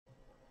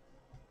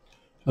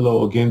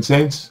Hello again,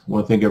 Saints. I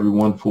want to thank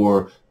everyone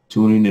for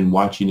tuning and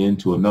watching in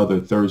to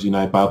another Thursday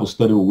night Bible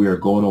study where we are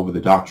going over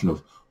the doctrine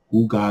of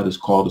who God has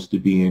called us to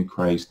be in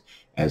Christ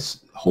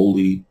as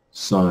holy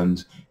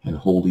sons and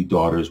holy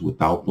daughters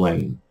without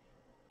blame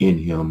in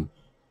him.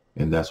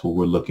 And that's what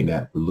we're looking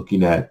at. We're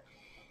looking at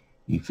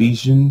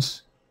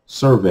Ephesians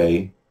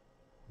survey.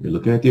 You're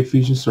looking at the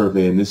Ephesians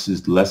survey, and this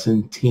is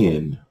lesson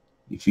 10.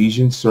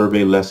 Ephesians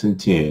survey lesson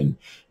 10. And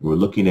we're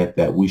looking at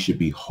that we should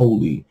be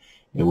holy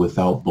and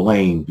without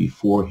blame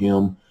before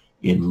him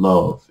in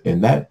love.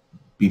 And that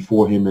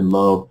before him in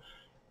love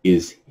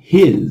is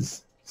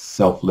his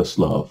selfless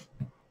love.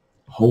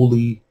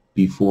 Holy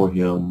before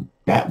him,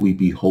 that we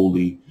be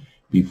holy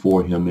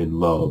before him in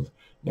love.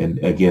 And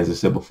again, as I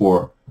said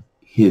before,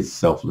 his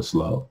selfless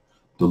love,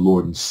 the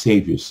Lord and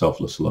Savior's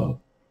selfless love.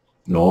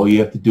 And all you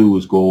have to do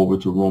is go over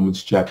to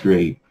Romans chapter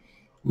 8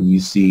 when you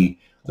see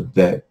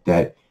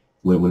that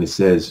when it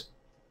says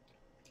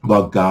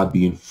about God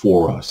being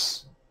for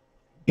us,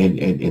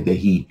 and that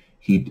he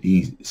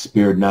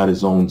spared not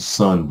his own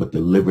son, but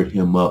delivered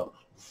him up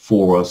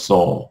for us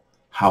all.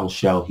 How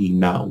shall he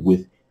not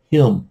with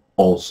him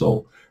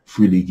also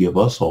freely give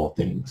us all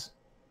things?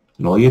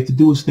 And all you have to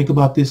do is think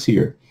about this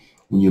here.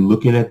 When you're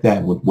looking at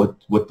that,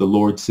 what the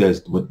Lord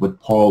says,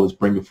 what Paul is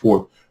bringing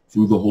forth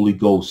through the Holy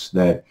Ghost,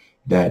 that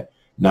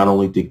not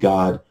only did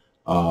God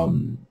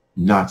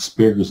not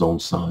spare his own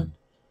son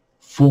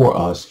for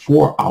us,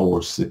 for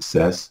our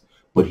success,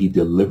 but he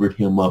delivered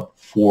him up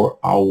for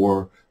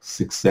our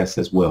success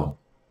as well.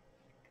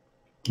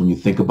 When you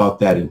think about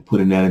that and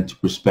putting that into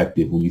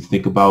perspective, when you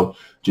think about,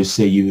 just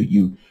say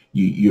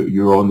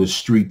you're on the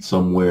street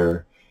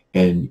somewhere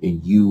and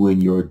you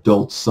and your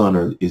adult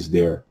son is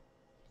there,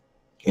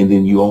 and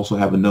then you also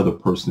have another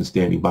person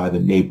standing by, the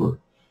neighbor,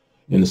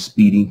 and a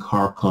speeding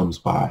car comes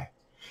by,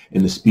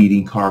 and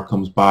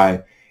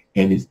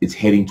it's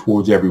heading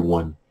towards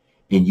everyone,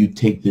 and you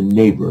take the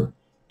neighbor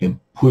and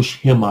push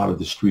him out of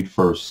the street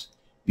first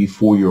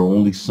before your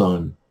only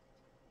son.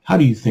 How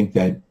do you think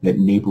that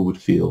neighbor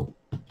would feel?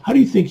 How do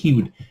you think he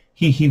would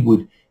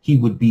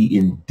be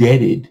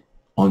indebted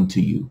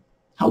unto you?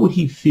 How would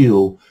he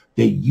feel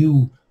that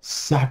you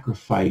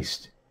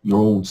sacrificed your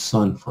own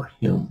son for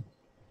him?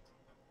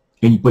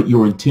 But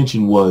your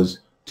intention was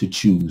to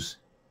choose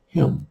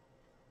him.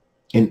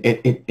 And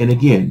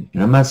again,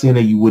 and I'm not saying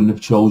that you wouldn't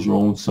have chose your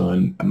own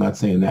son. I'm not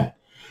saying that.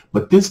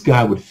 But this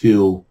guy would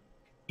feel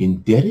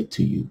indebted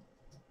to you.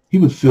 He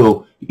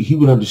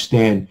would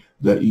understand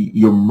that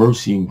your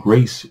mercy and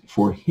grace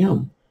for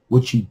him,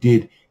 what you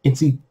did. And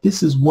see,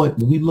 this is what,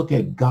 when we look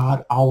at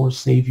God, our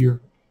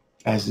Savior,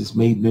 as is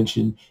made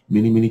mention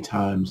many, many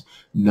times,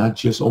 not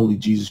just only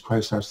Jesus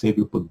Christ, our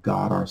Savior, but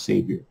God, our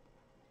Savior,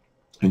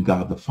 and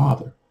God the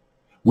Father.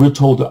 We're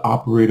told to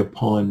operate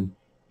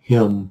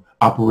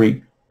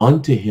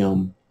unto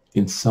him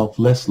in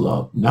selfless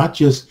love. Not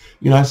just,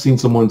 I've seen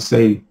someone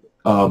say,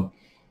 God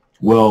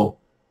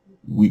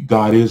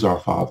is our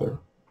Father.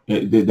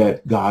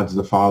 That God's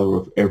the Father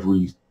of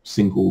every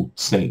single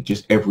saint,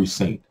 just every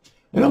saint.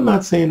 And I'm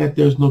not saying that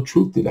there's no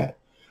truth to that.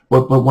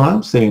 But what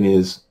I'm saying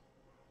is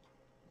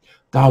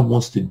God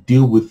wants to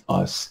deal with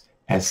us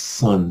as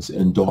sons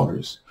and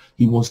daughters.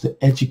 He wants to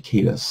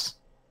educate us.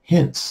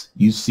 Hence,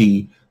 you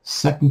see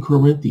 2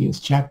 Corinthians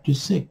chapter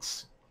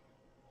 6.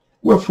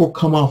 Wherefore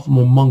come out from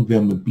among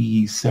them and be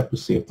ye separate,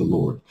 saith the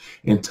Lord,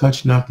 and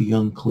touch not the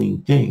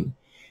unclean thing,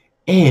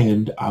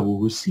 and I will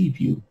receive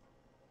you.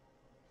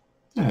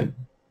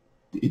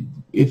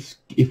 If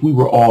we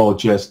were all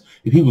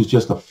if he was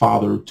just a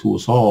father to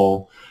us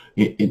all,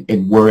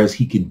 and whereas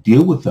he can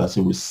deal with us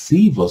and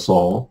receive us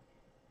all,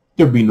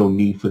 there'd be no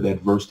need for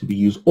that verse to be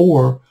used,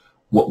 or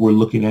what we're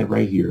looking at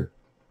right here.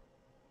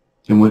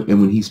 And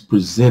when he's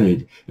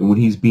presented, and when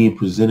he's being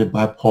presented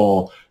by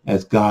Paul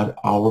as God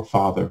our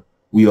Father,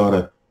 we ought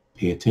to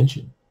pay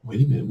attention.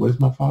 Wait a minute, what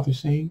is my Father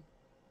saying?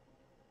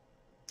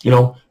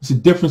 It's a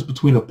difference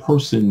between a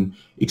person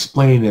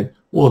explaining that,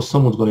 well,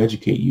 someone's going to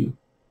educate you.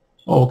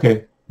 Oh,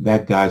 okay,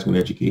 that guy's going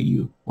to educate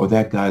you, or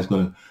that guy's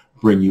going to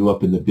bring you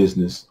up in the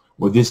business,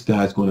 or this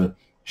guy's going to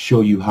show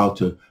you how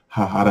to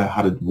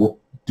work,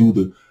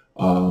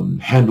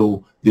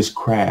 handle this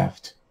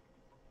craft,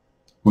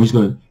 or he's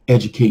going to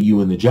educate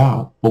you in the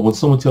job. But when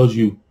someone tells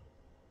you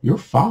your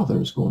Father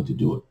is going to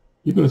do it,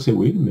 you're going to say,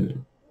 wait a minute.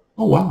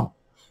 Oh, wow.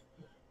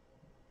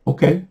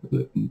 Okay,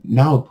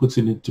 now it puts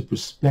it into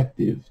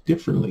perspective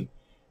differently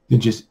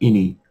than just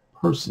any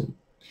person.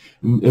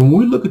 And when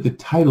we look at the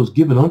titles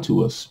given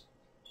unto us,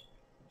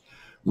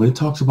 when it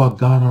talks about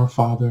God our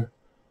Father,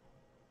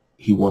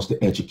 he wants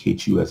to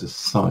educate you as a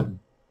son.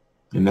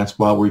 And that's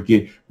why we're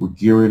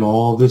gearing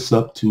all this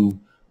up to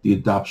the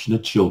adoption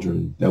of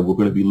children that we're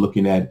going to be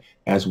looking at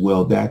as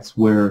well. That's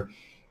where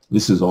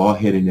this is all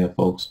heading at,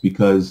 folks,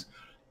 because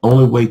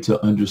only way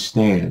to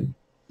understand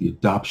the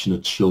adoption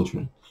of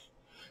children,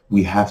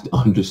 we have to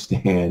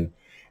understand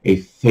a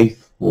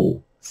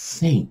faithful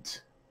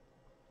saint.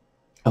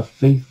 A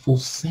faithful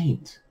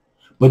saint.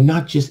 But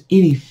not just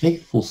any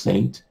faithful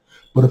saint,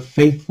 but a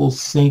faithful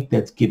saint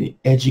that's getting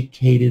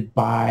educated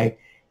by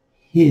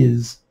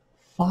his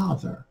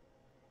Father.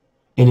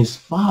 And his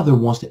Father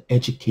wants to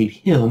educate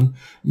him,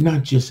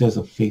 not just as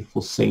a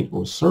faithful saint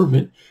or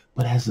servant,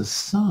 but as a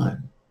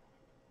son.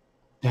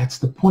 That's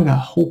the point. I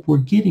hope we're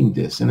getting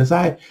this. And as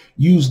I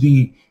use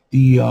the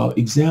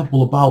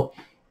example about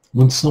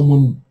when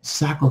someone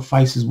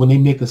sacrifices, when they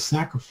make a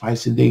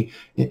sacrifice and they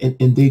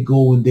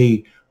go and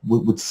they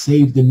would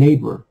save the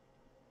neighbor,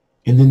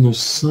 and then their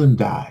son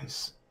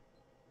dies.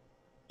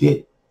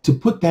 To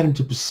put that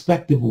into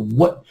perspective of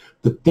what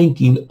the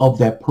thinking of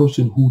that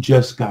person who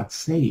just got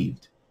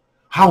saved,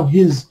 how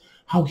his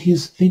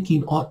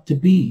thinking ought to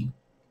be.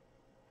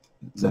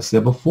 As I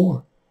said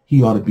before,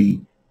 he ought to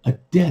be a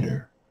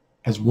debtor,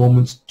 as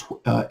Romans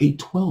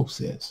 8:12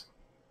 says.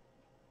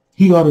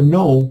 He ought to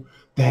know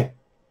that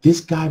this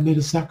guy made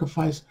a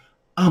sacrifice.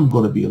 I'm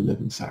going to be a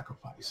living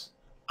sacrifice.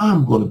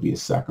 I'm going to be a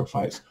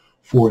sacrifice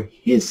for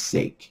his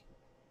sake.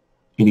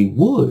 And he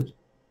would.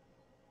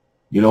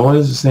 You know, and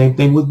it's the same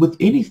thing with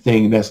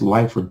anything that's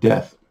life or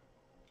death.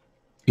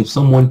 If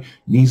someone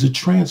needs a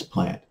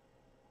transplant,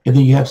 and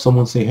then you have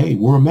someone say, hey,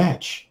 we're a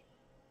match.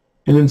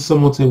 And then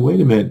someone say, wait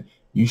a minute,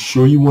 you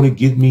sure you want to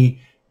give me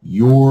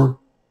your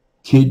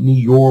kidney,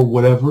 your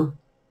whatever?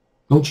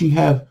 Don't you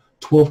have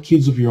 12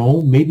 kids of your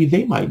own? Maybe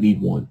they might need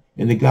one.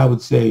 And the guy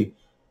would say,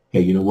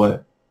 hey, you know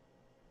what?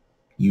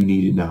 You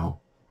need it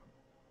now.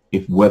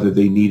 If whether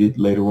they need it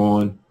later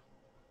on,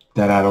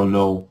 that I don't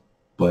know,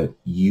 but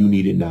you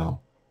need it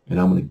now. And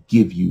I'm going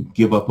to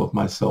give up of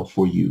myself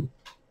for you.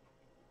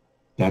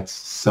 That's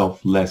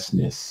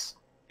selflessness.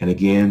 And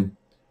again,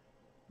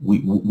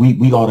 we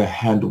ought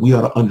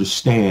to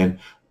understand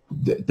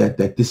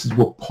that this is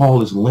what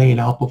Paul is laying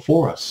out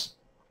before us.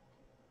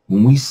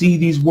 When we see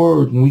these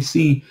words, when we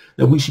see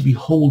that we should be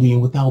holy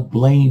and without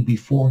blame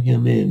before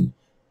him in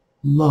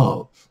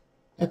love,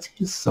 that's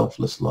his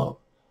selfless love.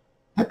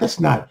 That's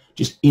not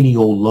just any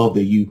old love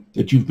that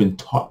you've been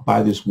taught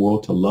by this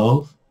world to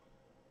love.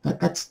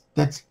 That's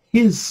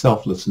his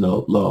selfless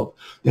love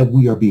that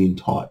we are being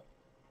taught.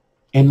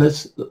 And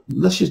let's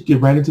just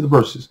get right into the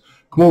verses.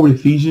 Come over to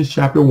Ephesians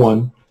chapter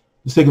 1.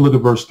 Let's take a look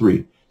at verse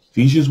 3.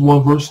 Ephesians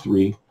 1 verse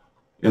 3.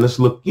 And let's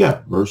look,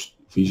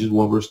 Ephesians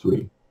 1 verse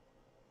 3.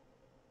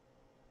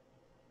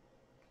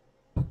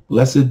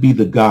 Blessed be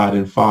the God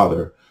and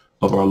Father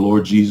of our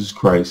Lord Jesus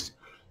Christ,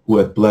 who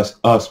hath blessed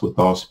us with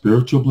all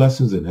spiritual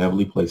blessings in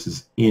heavenly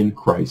places in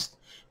Christ.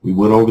 We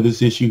went over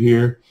this issue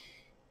here.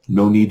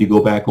 No need to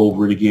go back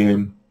over it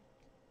again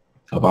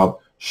about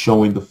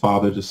showing the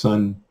Father to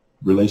Son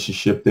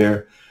relationship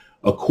there.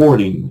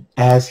 According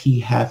as he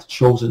hath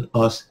chosen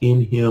us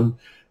in him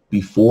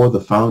before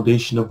the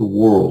foundation of the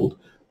world,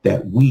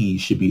 that we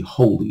should be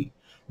holy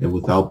and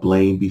without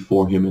blame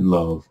before him in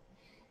love.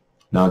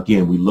 Now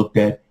again, we looked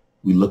at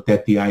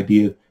the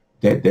idea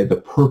that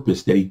the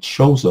purpose that he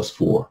chose us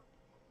for.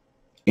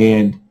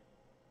 And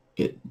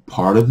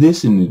part of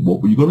this, and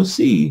what we're going to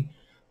see,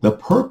 the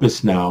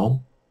purpose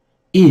now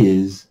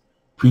is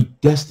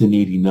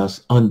predestinating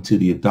us unto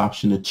the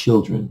adoption of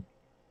children.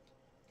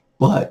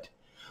 But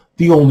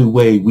the only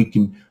way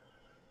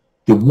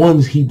the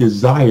ones he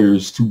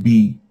desires to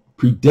be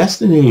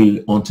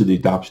predestinated unto the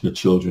adoption of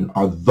children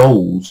are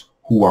those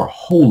who are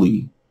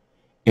holy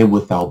and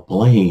without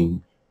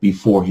blame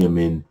before him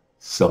in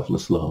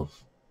selfless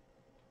love.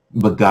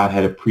 But God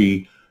had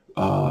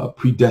a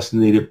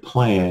predestinated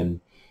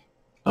plan,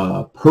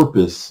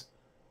 purpose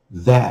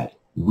that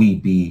we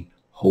be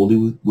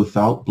holy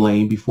without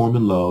blame before him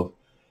in love,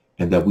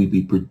 and that we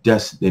be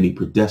predestinated, he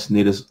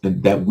predestinated us,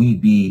 and that we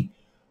be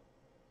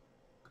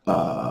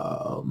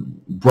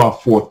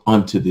brought forth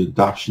unto the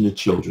adoption of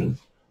children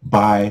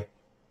by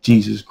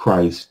Jesus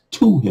Christ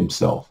to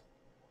himself.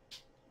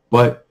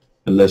 But,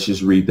 and let's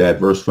just read that,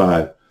 verse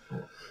 5.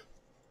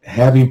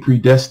 Having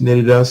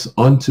predestinated us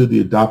unto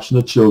the adoption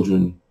of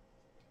children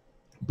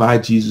by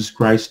Jesus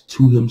Christ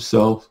to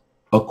himself,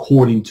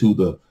 according to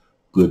the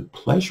good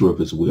pleasure of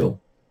his will.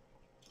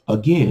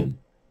 Again,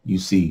 you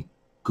see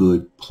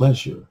good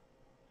pleasure.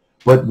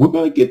 But we're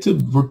going to get to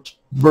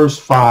verse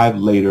 5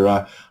 later.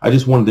 I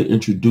just wanted to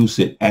introduce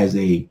it as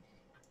a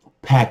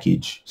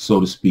package, so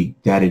to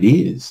speak, that it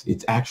is.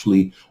 It's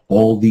actually,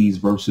 all these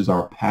verses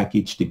are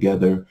packaged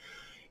together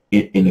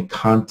in a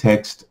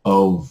context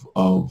of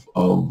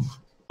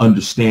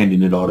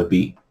understanding it ought to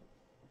be.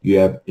 You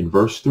have in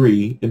verse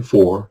 3 and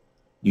 4,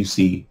 you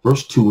see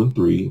verse 2 and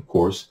 3, of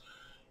course,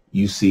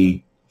 you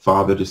see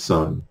Father to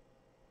Son.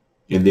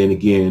 And then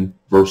again,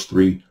 verse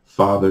 3,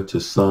 Father to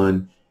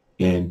Son,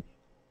 and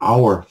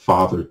our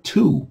Father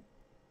too.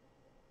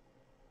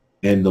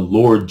 And the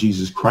Lord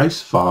Jesus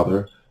Christ,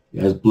 Father,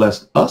 has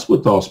blessed us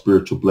with all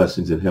spiritual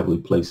blessings in heavenly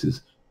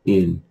places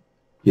in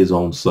his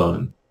own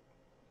Son,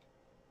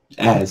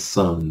 as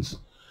sons.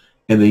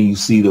 And then you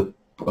see the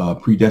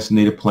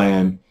predestinated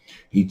plan.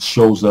 He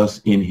chose us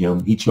in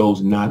him. He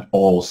chose not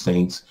all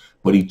saints,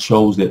 but he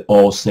chose that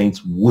all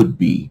saints would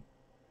be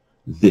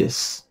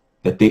this,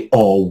 that they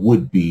all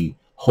would be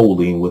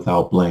holy and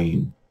without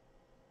blame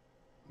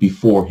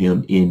before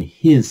him in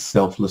his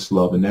selfless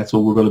love. And that's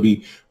what we're going to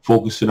be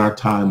focusing our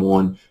time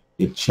on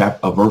in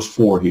verse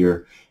 4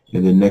 here.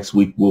 And then next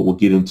week we'll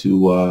get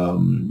into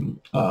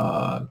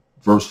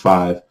verse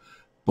 5.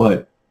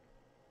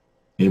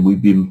 And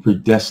we've been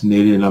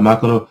predestinated, and I'm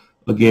not going to,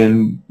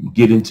 again,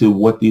 get into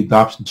what the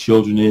adoption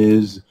children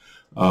is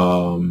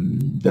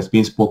that's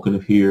being spoken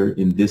of here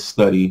in this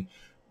study,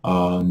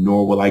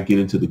 nor will I get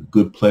into the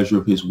good pleasure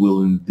of his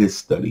will in this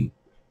study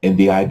and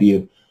the idea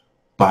of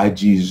by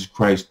Jesus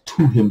Christ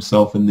to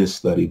himself in this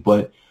study.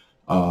 But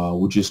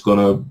we're just going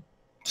to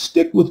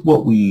stick with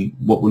what we're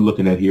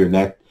looking at here, and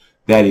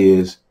that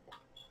is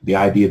the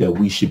idea that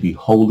we should be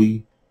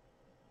holy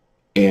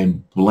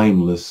and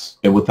blameless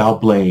and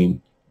without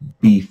blame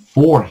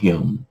before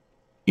him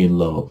in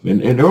love.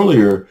 And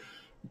earlier,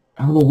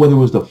 I don't know whether it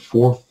was the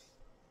fourth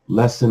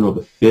lesson or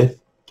the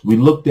fifth, we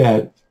looked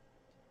at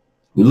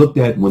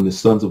when the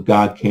sons of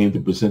God came to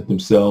present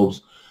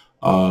themselves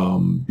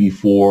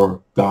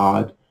before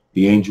God,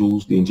 the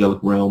angels, the angelic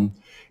realm.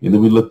 And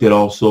then we looked at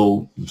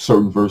also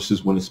certain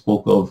verses when it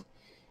spoke of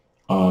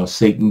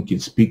Satan can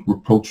speak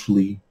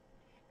reproachfully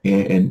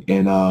and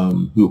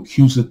who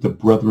accuseth the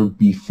brethren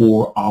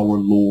before our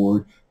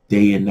Lord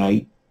day and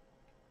night.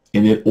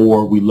 And then,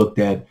 or we looked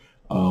at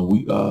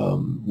we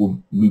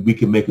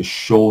can make a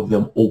show of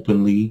them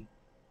openly,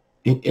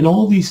 and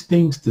all these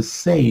things to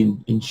say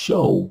and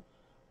show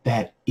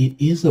that it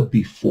is a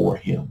before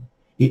him.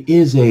 It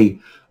is an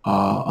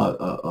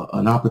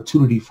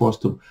opportunity for us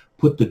to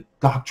put the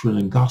doctrine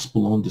and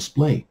gospel on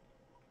display.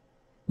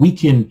 We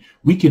can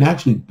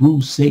actually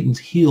bruise Satan's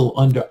heel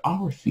under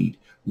our feet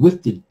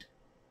with the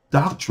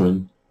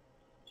doctrine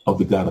of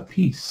the God of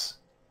peace.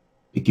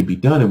 It can be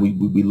done, and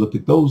we looked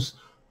at those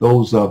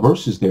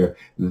verses there.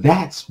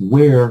 That's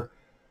where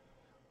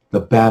the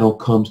battle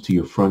comes to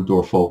your front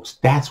door, folks.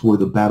 That's where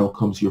the battle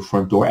comes to your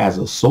front door as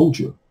a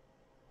soldier.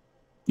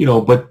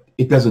 But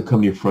it doesn't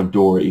come to your front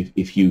door if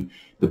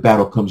the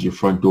battle comes to your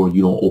front door and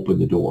you don't open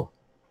the door.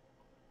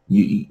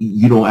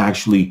 You don't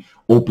actually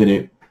open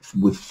it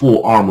with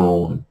full armor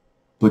on,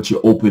 but you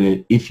open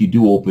it. If you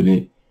do open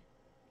it,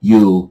 I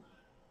don't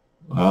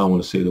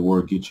want to say the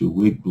word get your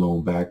wig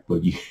blown back,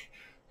 but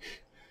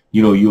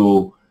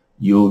you'll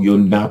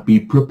not be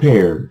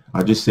prepared.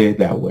 I'll just say it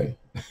that way.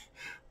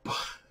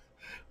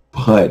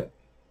 But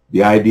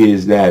the idea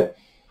is that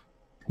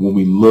when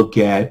we look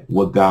at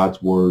what God's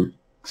word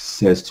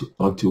says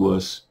unto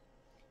us,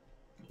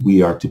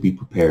 we are to be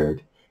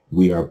prepared.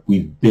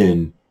 We've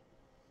been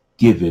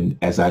given,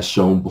 as I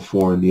shown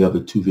before in the other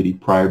two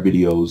prior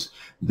videos,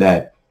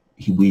 that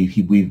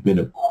we've been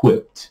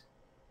equipped.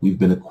 We've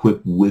been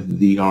equipped with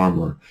the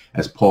armor,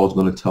 as Paul's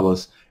going to tell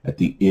us at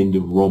the end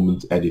of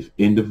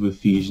end of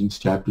Ephesians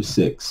chapter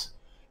 6.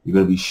 You're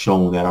going to be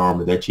shown that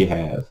armor that you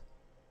have.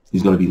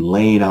 He's going to be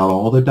laying out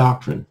all the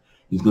doctrine.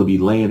 He's going to be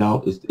laying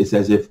out. It's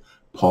as if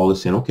Paul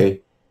is saying,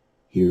 okay,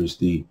 here's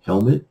the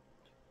helmet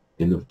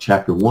in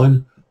chapter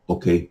 1.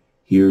 Okay,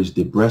 here's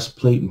the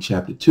breastplate in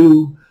chapter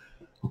 2.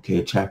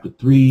 Okay, chapter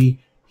 3.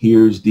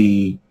 Here's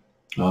the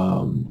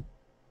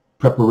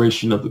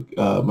preparation of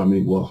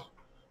all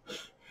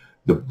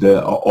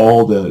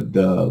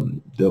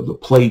the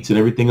plates and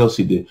everything else.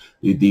 He did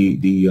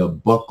the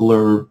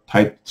buckler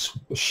type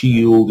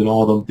shield and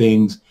all them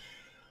things.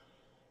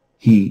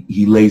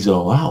 He lays it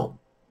all out.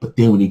 But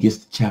then when he gets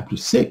to chapter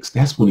 6,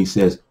 that's when he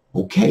says,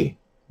 okay,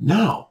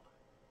 now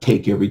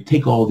take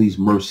all these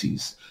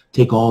mercies,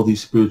 take all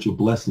these spiritual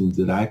blessings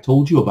that I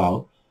told you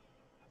about,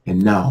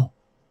 and now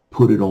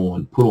put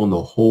on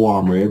the whole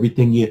armor,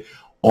 everything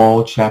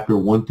all chapter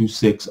 1 through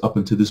 6 up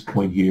until this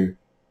point here.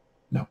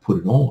 Now put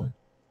it on.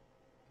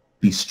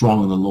 Be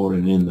strong in the Lord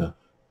and in the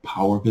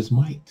power of his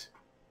might.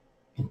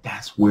 And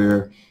that's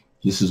where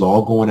this is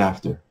all going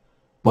after.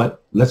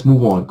 But let's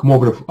move on. Come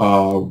over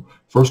to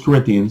 1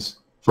 Corinthians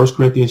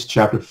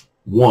chapter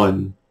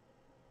 1.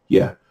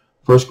 Yeah,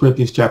 1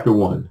 Corinthians chapter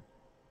 1.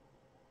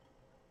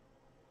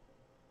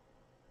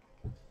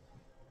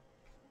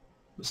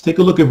 Let's take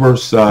a look at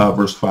verse 5.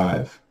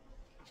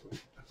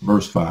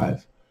 Verse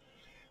 5.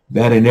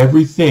 That in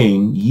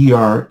everything ye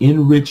are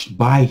enriched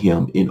by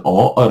him in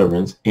all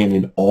utterance and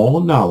in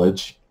all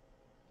knowledge.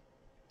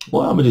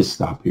 Well, I'm going to just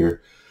stop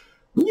here.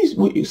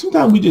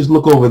 Sometimes we just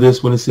look over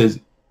this when it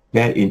says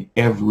that in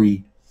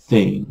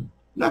everything,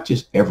 not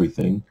just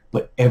everything,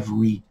 but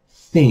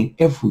everything,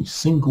 every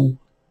single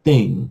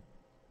thing,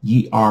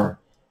 ye are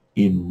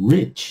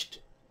enriched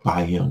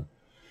by him.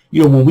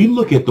 When we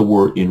look at the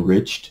word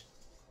enriched,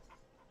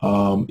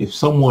 if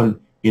someone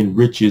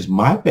enriches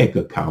my bank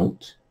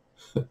account,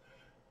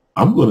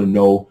 I'm going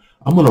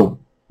to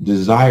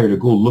desire to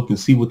go look and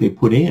see what they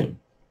put in.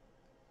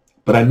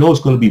 But I know it's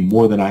going to be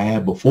more than I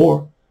had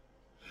before.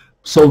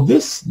 So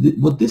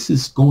what this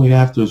is going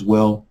after as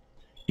well,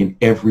 in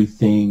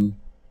everything,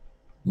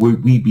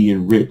 we be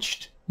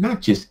enriched,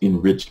 not just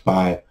enriched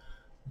by,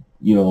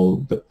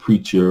 the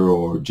preacher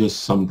or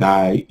just some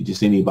guy,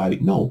 just anybody.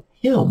 No,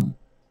 him,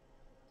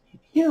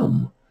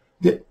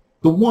 the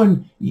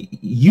one,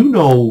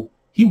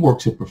 he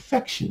works at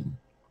perfection.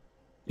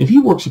 If he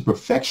works at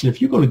perfection,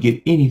 if you're going to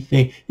get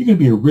anything, you're going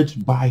to be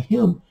enriched by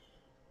him.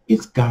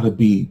 It's got to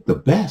be the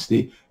best.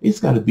 It's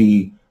got to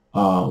be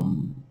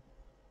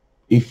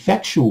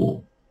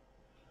effectual.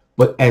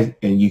 But and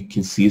you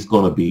can see it's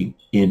going to be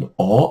in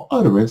all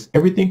utterance,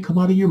 everything come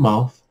out of your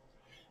mouth,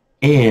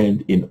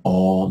 and in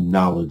all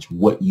knowledge,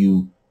 what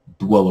you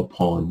dwell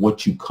upon,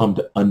 what you come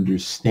to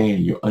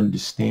understand, your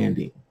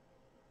understanding.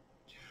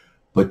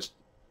 But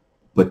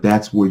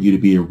that's where you're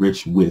to be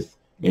enriched with,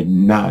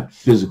 and not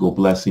physical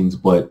blessings,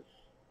 but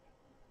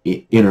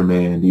inner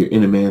man, your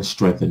inner man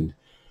strengthened.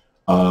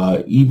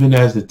 Even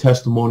as the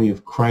testimony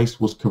of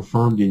Christ was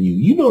confirmed in you.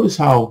 You notice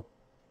how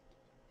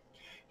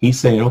he's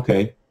saying,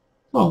 okay,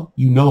 well,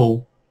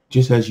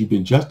 just as you've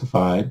been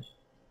justified,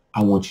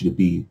 I want you to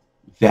be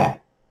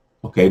that.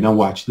 Okay, now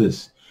watch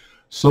this.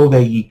 So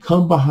that ye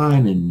come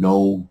behind in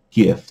no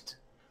gift,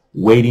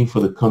 waiting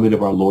for the coming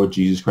of our Lord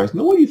Jesus Christ.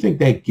 Now, what do you think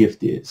that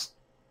gift is?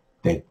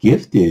 That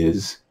gift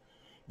is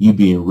you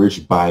being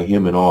enriched by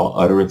him in all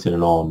utterance and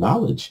in all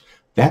knowledge.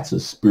 That's a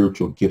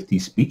spiritual gift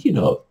he's speaking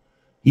of.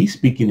 He's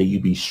speaking that you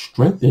be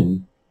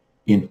strengthened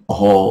in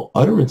all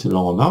utterance and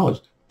all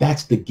knowledge.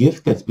 That's the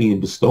gift that's being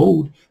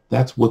bestowed.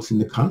 That's what's in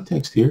the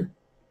context here.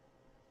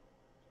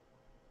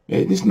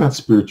 It's not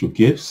spiritual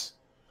gifts.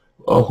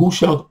 Who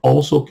shall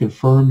also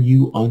confirm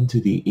you unto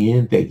the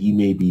end, that ye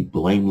may be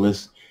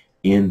blameless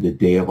in the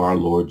day of our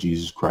Lord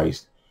Jesus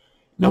Christ.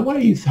 Now,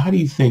 how do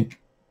you think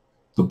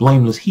the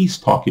blameless he's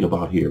talking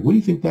about here, what do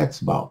you think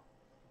that's about?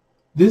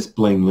 This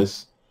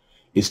blameless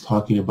is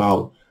talking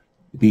about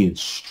being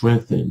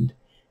strengthened,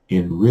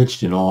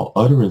 enriched in all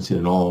utterance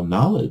and in all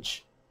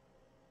knowledge.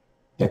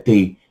 That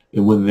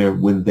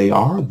when they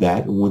are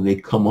that, and when they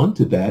come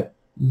unto that,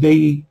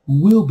 they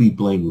will be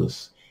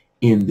blameless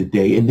in the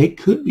day, and they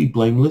could be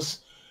blameless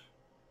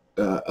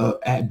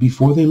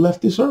before they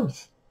left this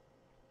earth.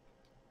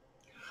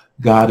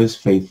 God is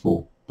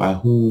faithful, by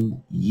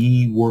whom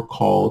ye were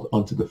called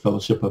unto the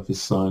fellowship of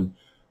his Son,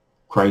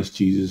 Christ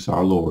Jesus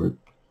our Lord.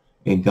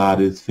 And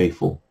God is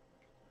faithful.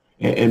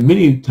 And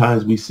many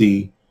times we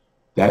see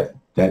that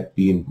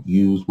being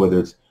used, whether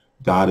it's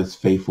God is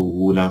faithful,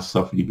 who will not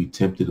suffer you to be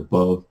tempted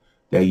above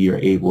that ye are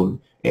able.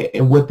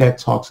 And what that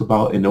talks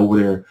about, and over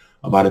there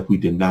about if we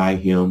deny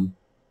him,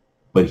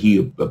 but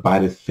he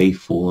abideth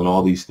faithful, and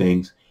all these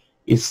things,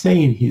 it's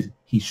saying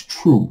he's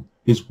true.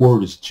 His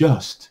word is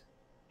just.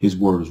 His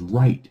word is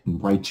right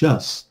and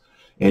righteous.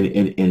 And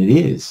it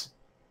is.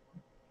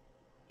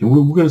 And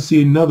we're going to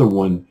see another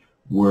one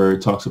where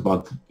it talks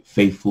about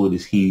faithful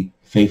is he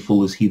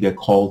that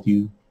calleth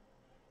you.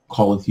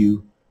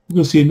 We're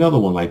going to see another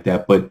one like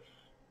that. But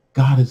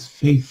God is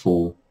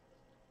faithful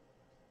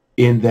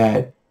in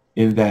that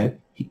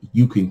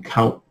you can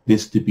count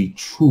this to be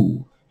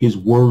true, his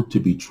word to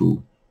be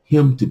true,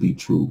 him to be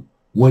true,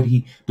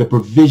 the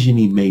provision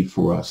he made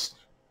for us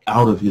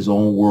out of his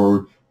own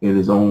word and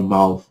his own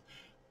mouth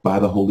by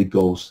the Holy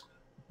Ghost,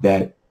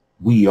 that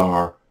we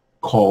are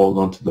called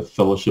unto the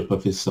fellowship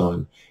of his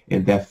Son.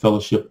 And that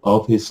fellowship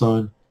of his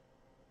Son,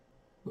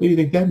 what do you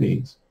think that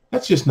means?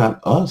 That's just not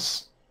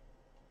us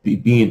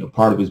being a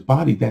part of his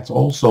body. That's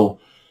also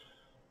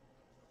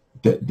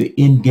the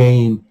end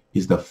game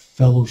is the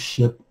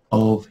fellowship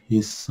of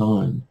his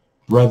Son,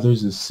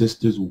 brothers and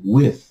sisters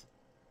with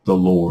the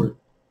Lord.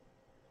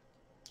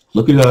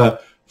 Look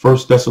at 1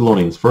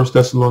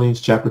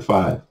 Thessalonians chapter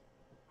 5.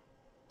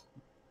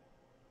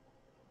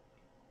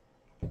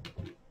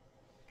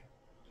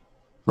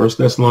 1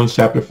 Thessalonians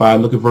chapter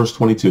 5, look at verse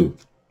 22.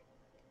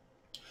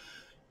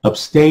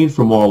 Abstain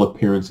from all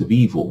appearance of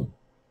evil,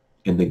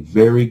 and the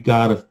very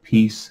God of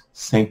peace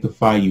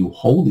sanctify you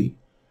wholly.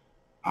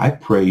 I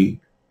pray,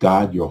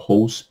 God, your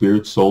whole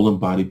spirit, soul, and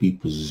body be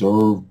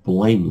preserved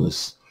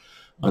blameless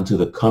unto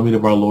the coming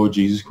of our Lord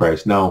Jesus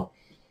Christ. Now,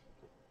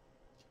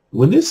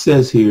 when this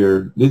says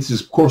here, this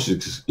is, of course,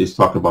 it's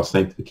talking about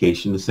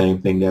sanctification, the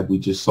same thing that we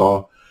just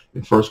saw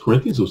in 1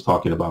 Corinthians was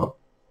talking about.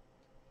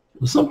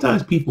 But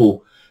sometimes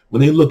people,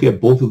 when they look at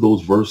both of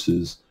those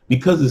verses,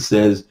 because it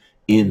says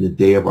in the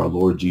day of our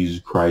Lord Jesus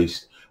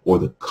Christ, or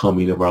the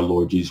coming of our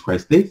Lord Jesus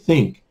Christ, they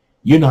think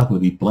you're not going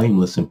to be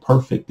blameless and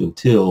perfect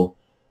until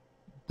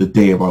the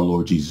day of our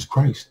Lord Jesus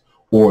Christ,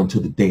 or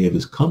until the day of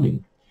his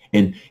coming.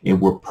 And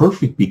we're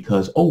perfect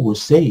because, we're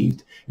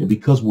saved. And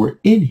because we're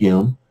in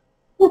him,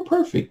 we're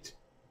perfect.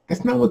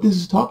 That's not what this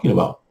is talking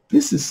about.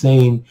 This is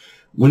saying,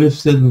 when it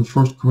says in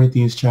 1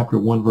 Corinthians chapter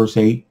 1, verse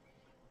 8,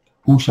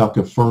 who shall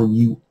confirm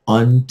you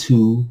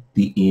unto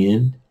the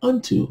end?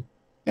 Unto.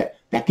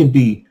 That can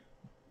be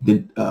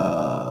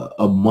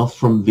a month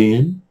from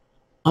then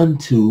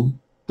unto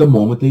the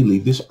moment they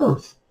leave this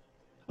earth.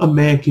 A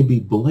man can be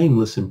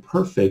blameless and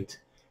perfect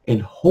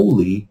and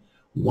holy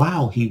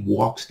while he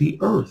walks the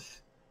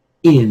earth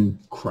in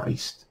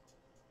Christ.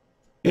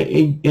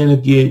 And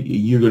again,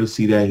 you're going to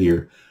see that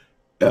here.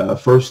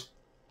 1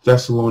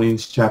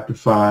 Thessalonians chapter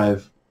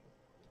 5,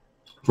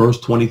 verse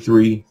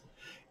 23,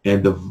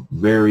 and the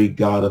very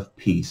God of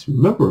peace.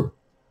 Remember,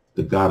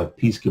 the God of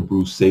peace can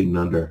bruise Satan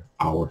under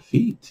our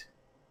feet.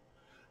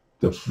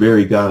 The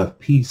very God of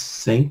peace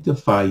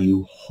sanctify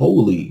you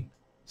holy.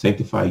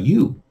 Sanctify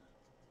you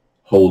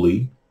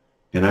holy.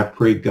 And I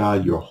pray,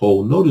 God, your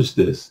whole, notice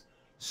this,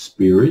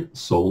 spirit,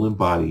 soul, and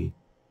body.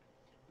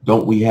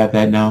 Don't we have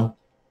that now?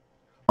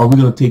 Are we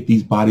going to take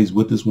these bodies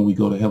with us when we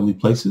go to heavenly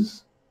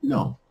places?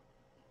 No.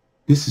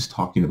 This is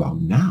talking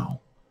about now.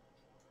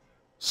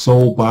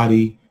 Soul,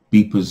 body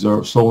be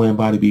preserved, soul and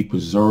body be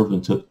preserved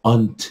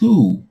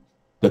unto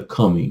the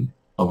coming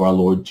of our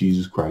Lord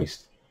Jesus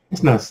Christ.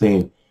 It's not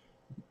saying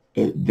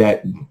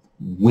that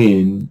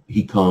when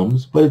he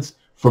comes, but it's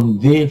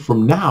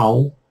from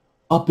now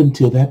up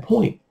until that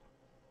point.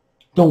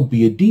 Don't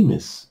be a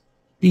Demas.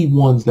 Be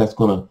ones that's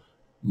going to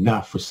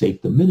not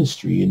forsake the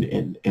ministry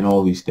and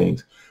all these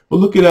things. But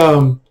look at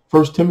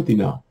 1 Timothy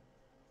now.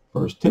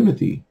 1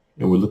 Timothy.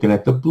 And we're looking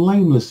at the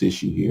blameless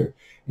issue here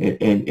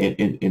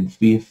and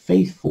being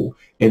faithful.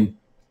 And,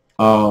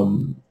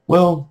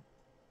 well,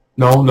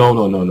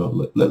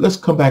 no. Let's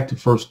come back to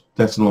 1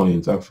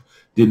 Thessalonians. I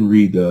didn't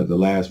read the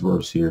last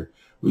verse here.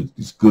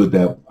 It's good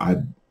that I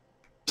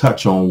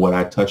touch on what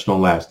I touched on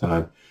last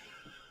time.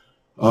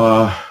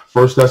 1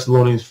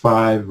 Thessalonians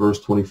 5, verse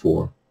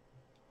 24.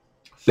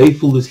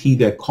 Faithful is he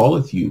that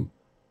calleth you,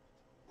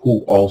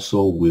 who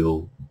also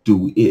will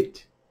do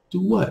it. Do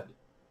what?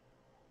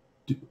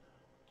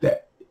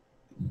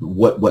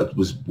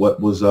 What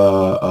was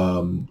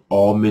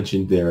all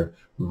mentioned there,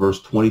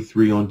 verse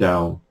 23 on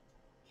down.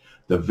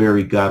 The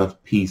very God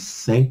of peace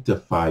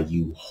sanctify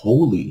you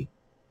wholly,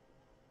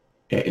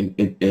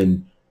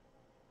 and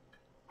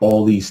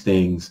all these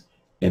things,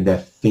 and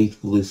that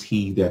faithful is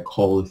he that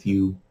calleth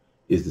you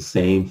is the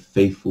same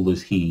faithful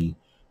as he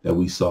that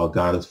we saw.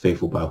 God is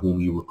faithful, by whom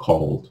you were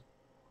called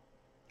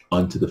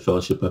unto the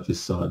fellowship of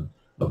his son,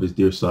 of his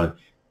dear son.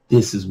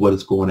 This is what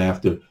it's going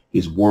after.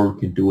 His word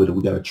can do it, and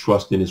we got to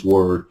trust in his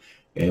word,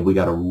 and we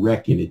got to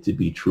reckon it to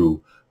be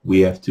true. We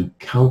have to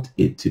count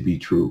it to be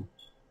true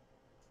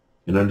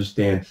and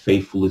understand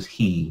faithful is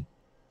he.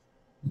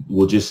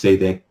 We'll just say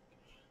that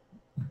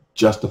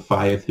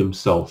justifieth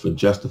himself and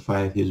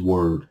justifieth his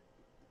word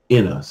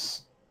in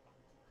us.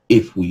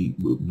 If we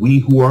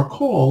who are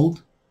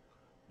called,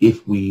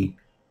 if we,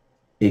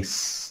 I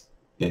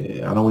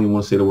don't even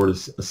want to say the word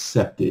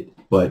accept it,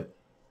 but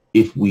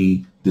if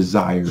we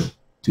desire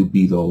to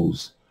be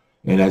those.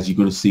 And as you're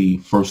going to see,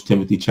 1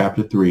 Timothy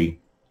chapter 3,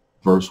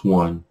 verse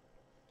 1,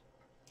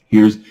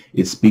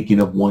 it's speaking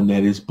of one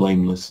that is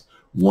blameless,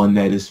 one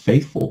that is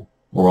faithful,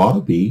 or ought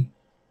to be.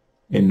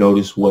 And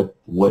notice what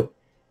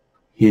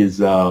his,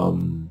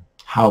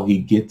 how he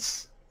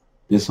gets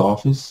this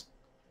office.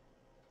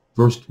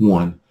 Verse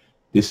 1,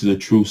 this is a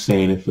true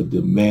saying,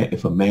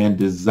 if a man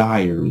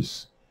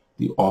desires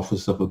the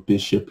office of a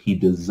bishop, he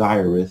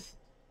desireth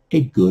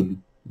a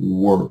good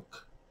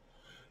work.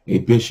 A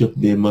bishop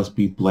then must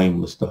be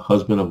blameless, the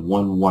husband of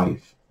one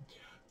wife,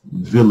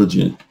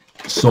 vigilant,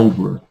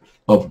 sober,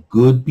 of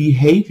good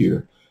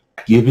behavior,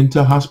 given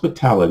to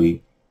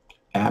hospitality,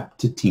 apt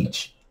to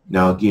teach.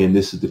 Now again,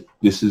 this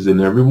is,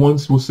 and everyone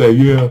will say,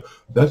 yeah,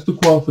 that's the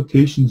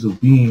qualifications of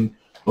being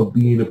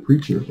a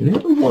preacher, and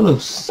everyone will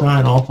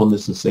sign off on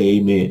this and say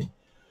amen.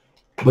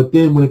 But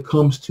then when it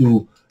comes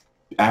to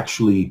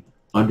actually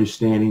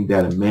understanding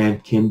that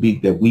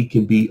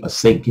a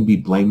saint can be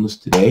blameless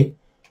today,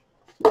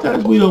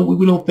 sometimes we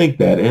don't think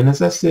that. And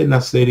as I said, and I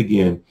say it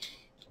again,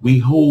 we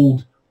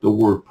hold the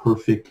word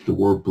perfect, the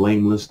word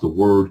blameless, the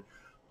word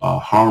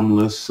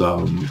harmless,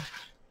 the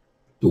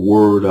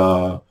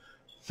word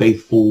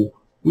faithful.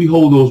 We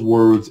hold those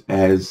words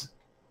as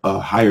a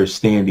higher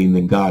standing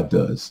than God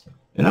does.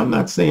 And I'm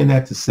not saying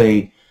that to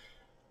say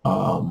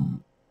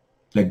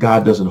that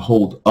God doesn't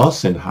hold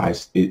us in high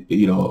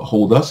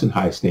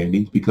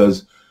standings,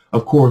 because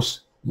of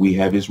course we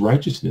have his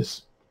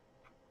righteousness.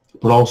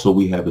 But also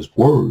we have his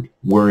word,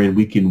 wherein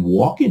we can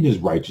walk in his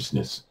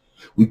righteousness.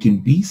 We can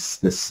be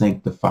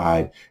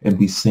sanctified and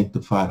be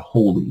sanctified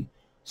holy,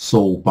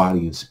 soul,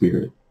 body, and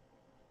spirit.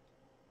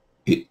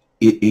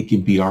 It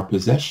can be our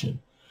possession.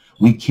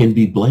 We can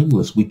be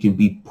blameless. We can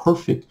be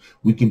perfect.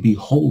 We can be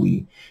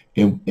holy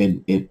and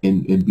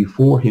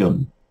before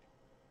him,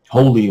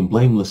 holy and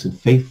blameless and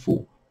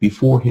faithful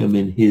before him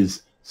in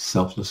his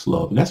selfless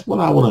love. And that's what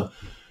I want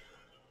to,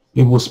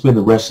 maybe we'll spend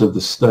the rest of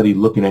the study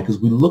looking at, because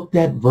we looked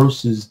at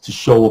verses to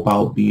show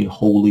about being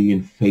holy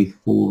and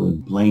faithful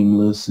and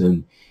blameless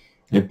and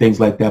things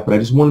like that. But I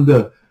just wanted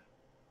to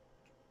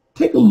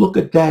take a look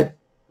at that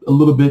a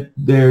little bit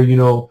there,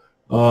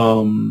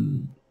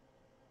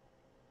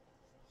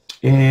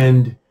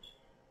 and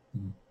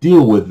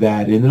deal with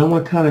that. And then I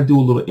want to kind of do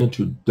a little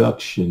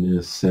introduction in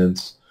a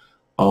sense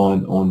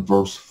on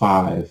verse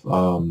 5.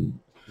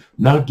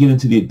 Not get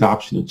into the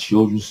adoption of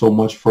children so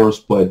much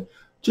first, but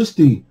just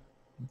the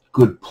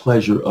good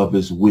pleasure of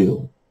his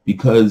will.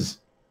 Because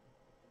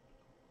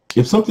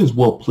if something's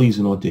well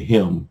pleasing unto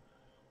him,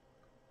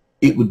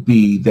 it would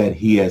be that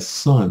he has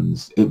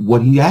sons.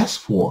 What he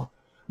asked for,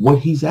 what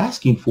he's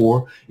asking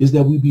for, is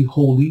that we be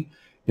holy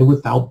and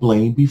without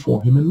blame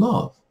before him in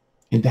love.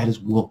 And that is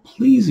well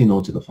pleasing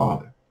unto the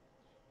Father.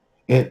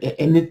 And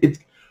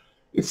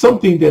it's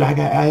something that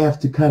I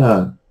have to kind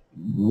of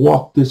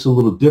walk this a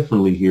little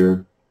differently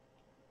here.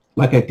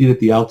 Like I did at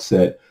the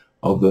outset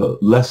of the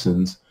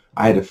lessons,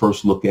 I had to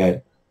first look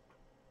at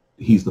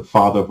he's the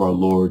Father of our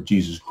Lord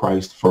Jesus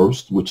Christ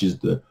first, which is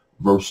the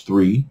verse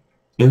 3.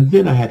 And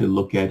then I had to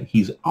look at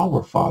he's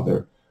our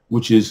Father,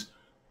 which is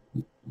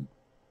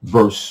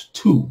verse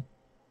 2,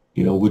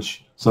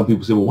 which some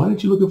people say, well, why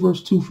didn't you look at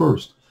verse 2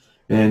 first?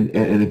 And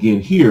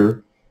again,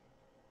 here,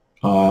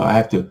 I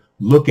have to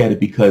look at it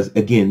because,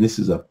 again, this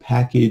is a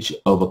package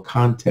of a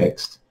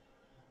context,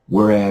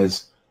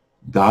 whereas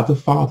God the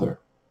Father,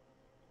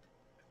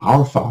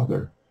 our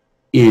Father,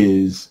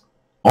 is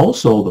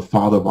also the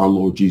Father of our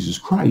Lord Jesus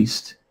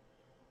Christ,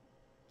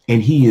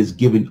 and he has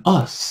given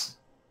us,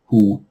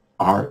 who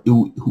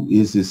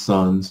is his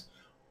sons,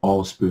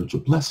 all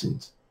spiritual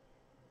blessings.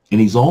 And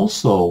he's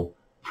also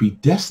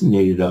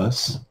predestinated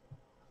us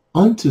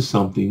unto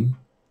something,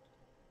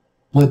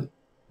 but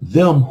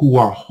them who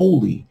are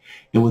holy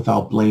and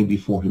without blame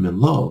before him in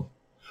love,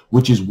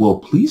 which is well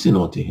pleasing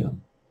unto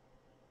him.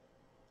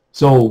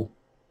 So,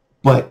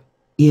 but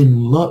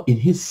in love, in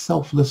his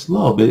selfless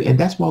love, and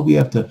that's why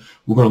we're going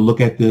to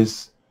look at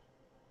this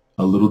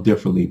a little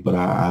differently, but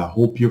I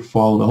hope you're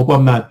following. I hope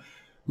I'm not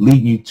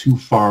leading you too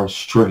far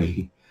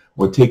astray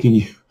or taking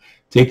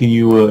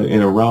you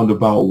in a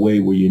roundabout way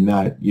where you're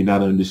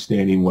not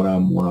understanding what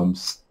I'm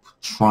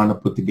trying to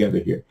put together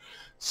here.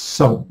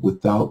 So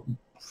without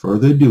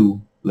further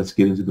ado, let's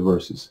get into the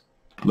verses.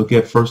 Look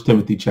at 1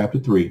 Timothy chapter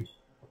 3.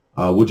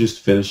 We'll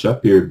just finish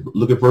up here.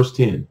 Look at verse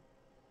 10.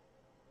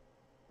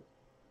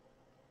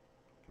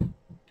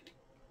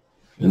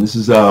 And this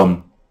is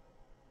the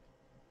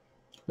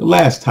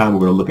last time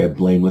we're going to look at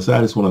blameless.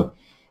 I just want to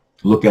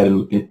look at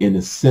it in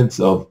the sense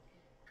of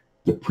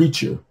the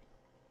preacher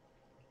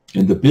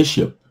and the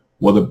bishop,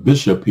 well, the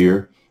bishop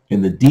here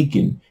and the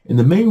deacon. And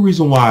the main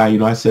reason why,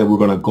 I said we're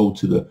going to go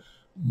to the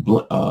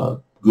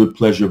good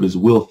pleasure of his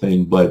will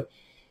thing, but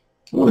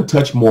I want to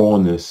touch more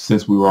on this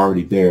since we were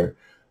already there,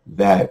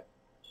 that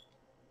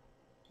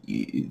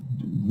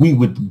we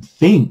would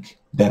think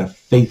that a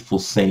faithful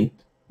saint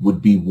would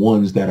be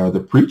ones that are the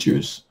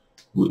preachers.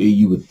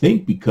 You would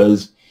think,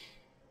 because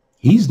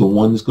he's the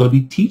one that's going to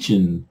be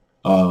teaching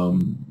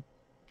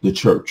the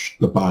church,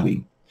 the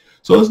body.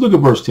 So let's look at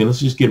verse 10. Let's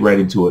just get right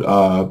into it.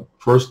 1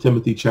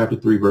 Timothy chapter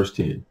 3, verse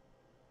 10.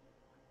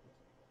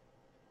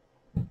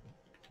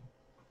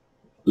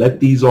 Let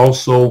these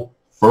also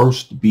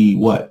first be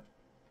what?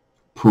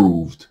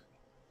 Proved.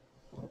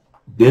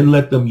 Then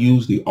let them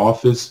use the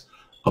office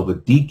of a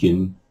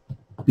deacon,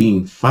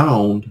 being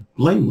found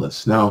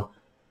blameless. Now,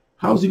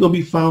 how is he going to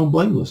be found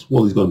blameless?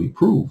 Well, he's going to be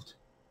proved.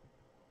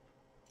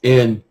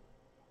 And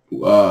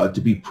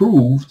to be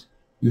proved,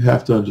 you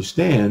have to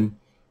understand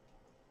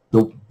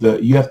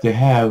you have to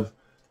have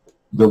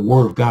the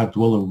word of God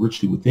dwelling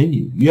richly within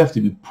you. You have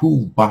to be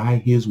proved by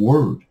his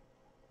word.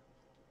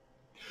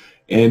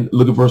 And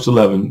look at verse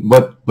 11.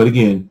 But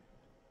again,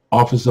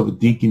 office of a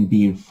deacon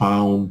being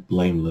found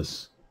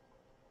blameless.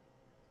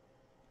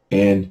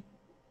 And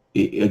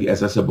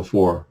as I said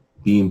before,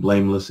 being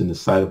blameless in the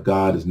sight of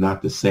God is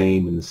not the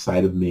same in the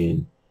sight of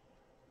men.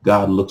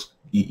 God looks,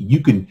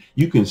 you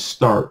can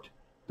start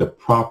the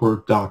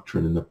proper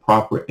doctrine and the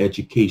proper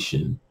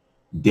education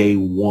day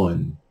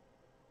one,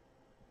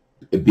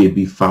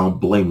 be found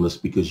blameless,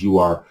 because you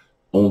are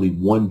only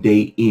one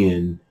day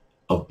in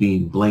of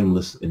being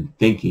blameless and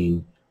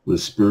thinking with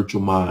a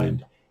spiritual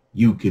mind.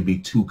 You can be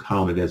too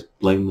counted as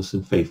blameless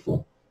and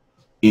faithful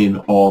in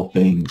all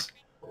things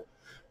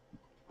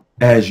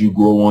as you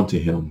grow onto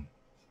him.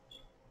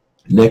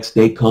 Next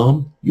day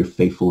come, you're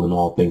faithful in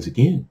all things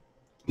again.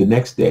 The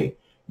next day,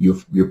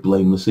 you're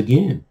blameless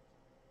again.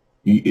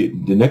 The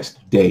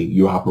next day,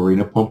 you're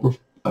operating upon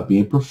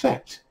being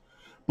perfect.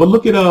 But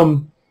look at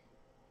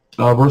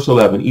verse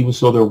 11. Even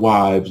so, their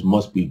wives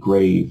must be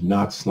grave,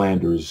 not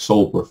slanderers,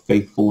 sober,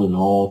 faithful in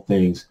all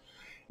things.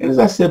 And as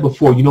I said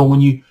before,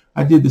 when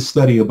I did the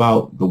study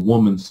about the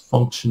woman's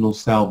functional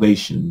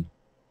salvation,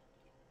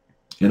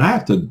 and I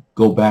have to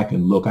go back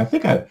and look. I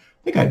think I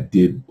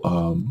did.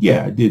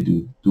 I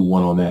did do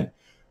one on that.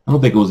 I don't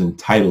think it was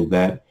entitled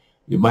that.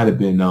 It might have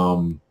been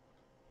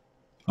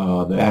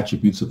the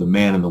attributes of the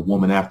man and the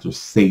woman after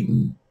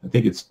Satan. I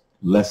think it's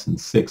lesson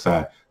 6.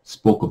 I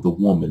spoke of the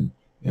woman,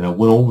 and I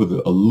went over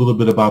a little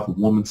bit about the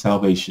woman's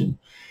salvation.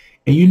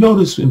 And you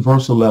notice in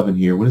verse 11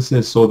 here, when it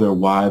says, so their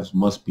wives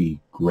must be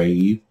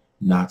grave,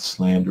 not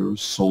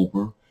slanderers,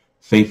 sober,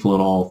 faithful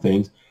in all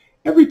things.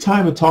 Every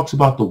time it talks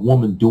about the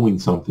woman doing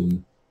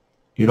something,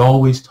 it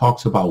always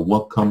talks about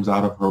what comes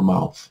out of her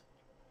mouth.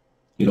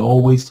 It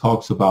always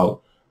talks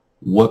about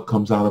what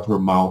comes out of her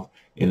mouth,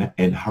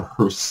 and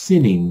her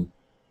sinning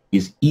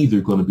is either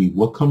going to be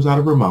what comes out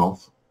of her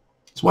mouth.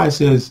 That's why it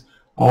says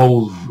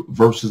all those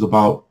verses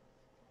about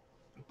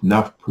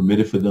not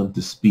permitted for them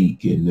to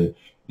speak, and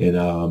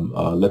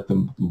let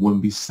them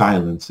women be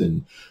silenced,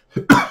 and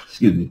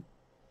excuse me,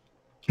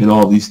 and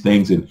all these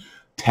things, and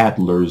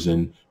tattlers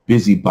and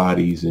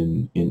busybodies,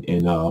 and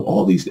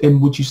all these,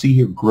 and what you see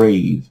here,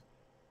 grave.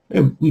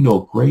 And we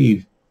know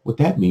grave, what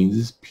that means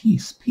is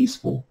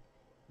peaceful.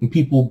 When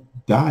people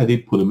die, they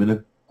put them in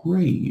a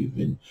grave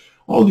and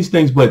all these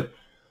things. But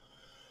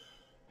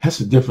that's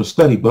a different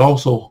study. But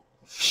also,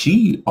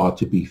 she ought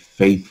to be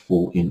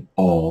faithful in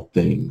all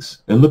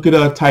things. And look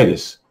at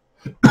Titus.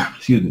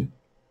 Excuse me.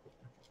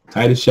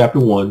 Titus chapter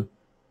 1,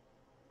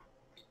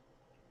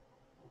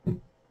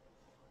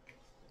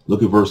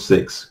 look at verse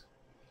 6.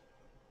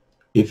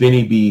 If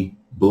any be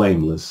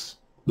blameless,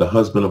 the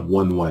husband of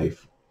one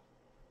wife,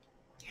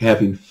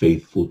 having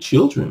faithful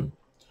children,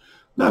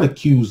 not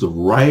accused of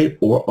riot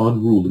or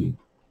unruly.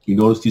 You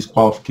notice these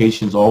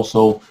qualifications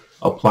also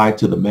apply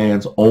to the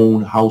man's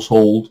own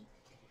household,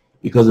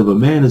 because if a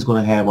man is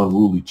going to have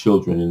unruly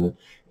children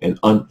and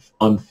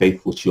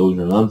unfaithful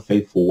children, an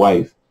unfaithful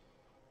wife,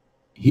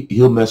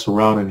 he'll mess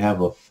around and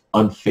have an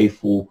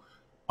unfaithful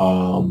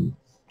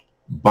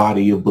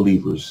body of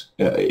believers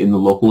in the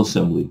local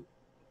assembly,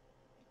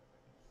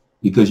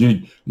 because you're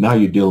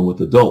dealing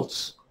with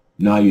adults.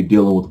 Now you're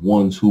dealing with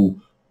ones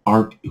who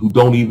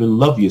don't even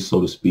love you,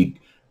 so to speak,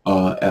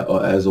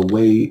 as a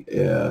way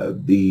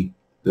the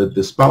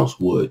spouse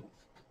would.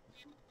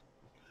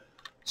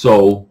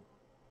 So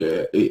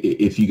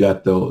if you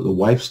got the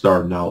wife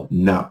starting out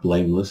not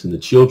blameless and the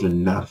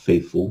children not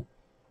faithful,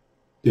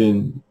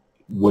 then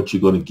what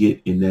you're going to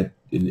get in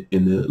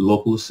the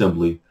local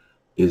assembly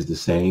is the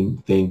same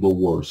thing but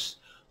worse.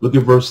 Look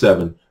at verse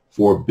 7.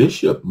 For a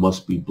bishop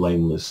must be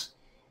blameless,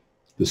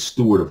 the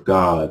steward of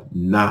God,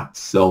 not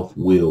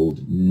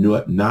self-willed,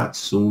 not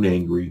soon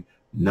angry,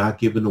 not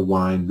given to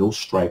wine, no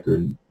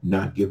striker,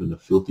 not given to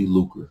filthy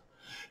lucre.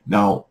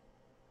 Now,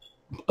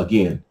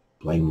 again,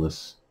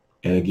 blameless.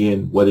 And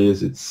again, what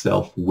is it?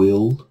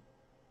 Self-willed.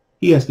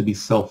 He has to be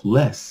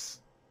selfless.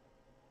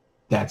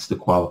 That's the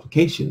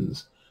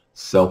qualifications.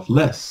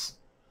 Selfless.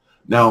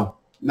 Now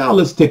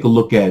let's take a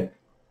look at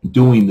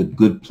doing the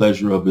good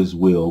pleasure of his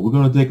will. We're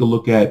going to take a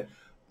look at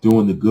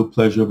doing the good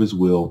pleasure of his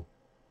will,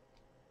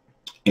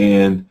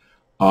 and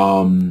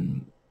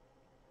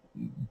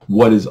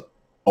what is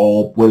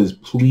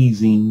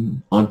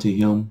pleasing unto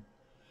him.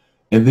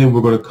 And then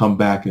we're going to come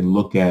back and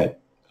look at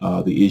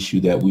the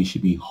issue that we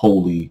should be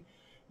holy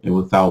and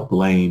without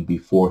blame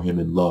before him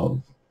in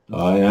love.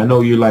 And I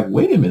know you're like,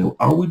 wait a minute,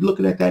 are we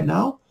looking at that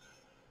now?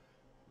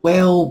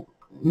 Well,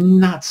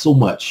 not so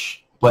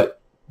much, but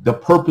the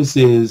purpose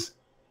is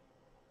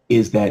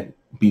that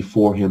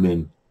before him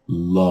in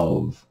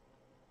love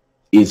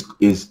is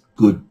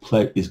good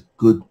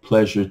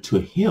pleasure to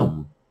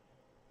him.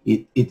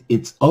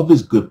 It's of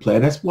his good pleasure.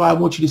 That's why I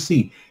want you to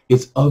see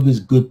it's of his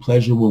good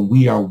pleasure when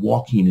we are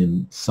walking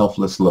in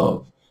selfless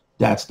love.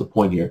 That's the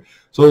point here.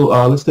 So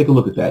let's take a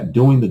look at that.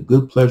 Doing the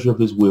good pleasure of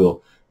his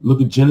will.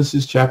 Look at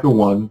Genesis chapter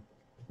 1.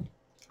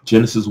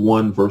 Genesis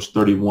 1 verse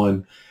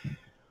 31.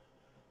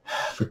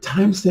 For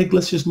time's sake,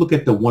 let's just look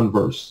at the one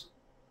verse.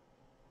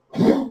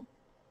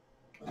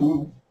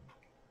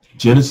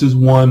 Genesis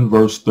 1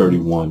 verse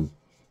 31.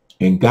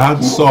 And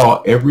God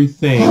saw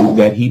everything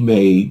that he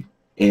made,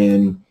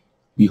 and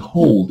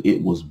behold,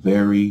 it was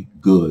very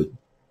good.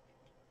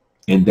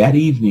 And that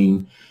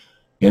evening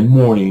and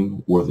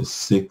morning were the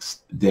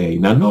sixth day.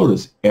 Now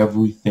notice,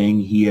 everything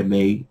he had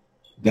made,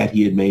 that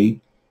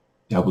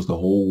was the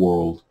whole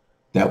world.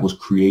 That was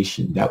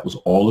creation. That was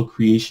all of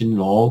creation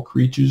and all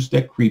creatures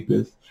that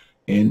creepeth,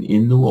 and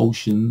in the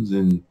oceans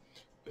and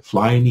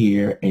fly in the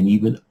air, and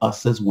even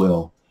us as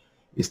well.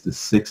 It's the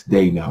sixth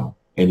day now,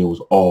 and it was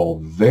all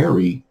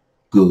very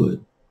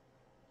good.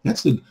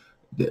 That's good.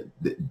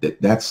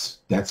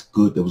 That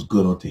was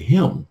good unto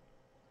him.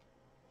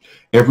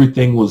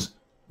 Everything was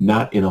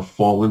not in a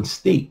fallen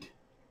state.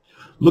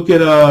 Look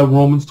at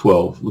Romans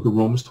 12. Look at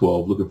Romans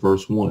 12. Look at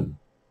verse 1.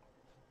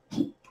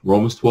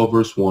 Romans 12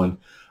 verse 1.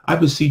 I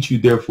beseech you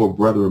therefore,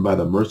 brethren, by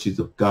the mercies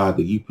of God,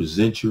 that ye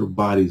present your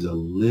bodies a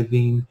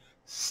living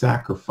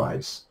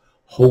sacrifice,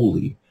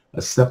 holy,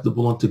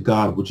 acceptable unto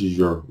God, which is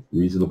your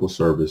reasonable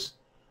service.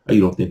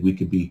 You don't think we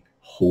can be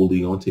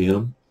holy unto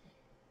him?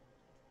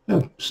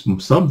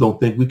 Some don't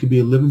think we can be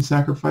a living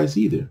sacrifice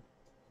either.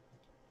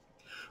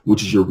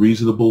 Which is your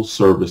reasonable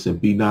service, and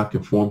be not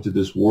conformed to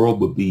this world,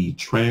 but be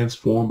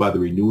transformed by the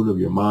renewing of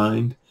your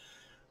mind,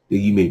 that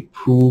ye may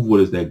prove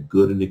what is that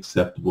good and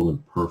acceptable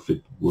and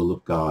perfect will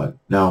of God.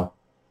 Now,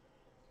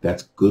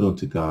 that's good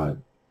unto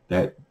God.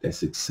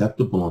 That's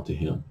acceptable unto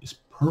him. It's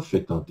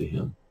perfect unto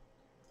him.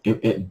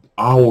 And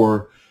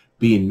our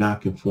being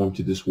not conformed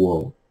to this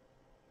world,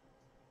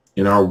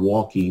 and our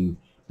walking,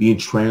 being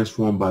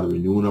transformed by the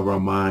renewing of our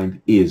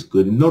mind, is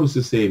good. And notice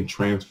it saying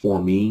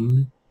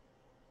transforming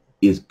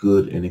is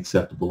good and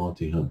acceptable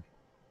unto him.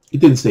 It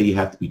didn't say you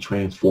have to be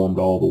transformed,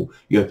 although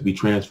you have to be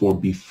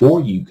transformed before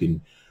you can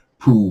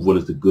prove what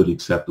is the good,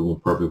 acceptable,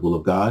 and perfect will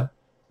of God.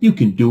 You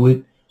can do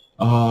it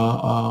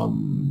while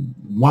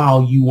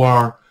you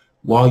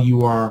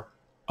are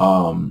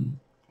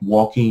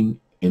walking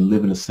and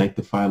living a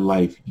sanctified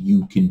life.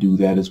 You can do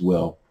that as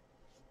well.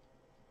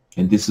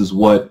 And this is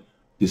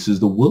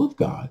the will of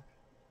God,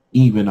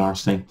 even our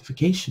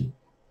sanctification,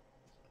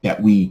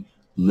 that we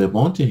live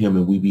unto him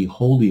and we be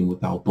holy and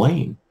without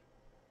blame.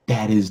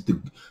 That's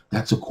the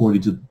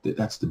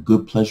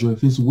good pleasure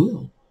of his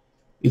will.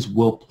 It's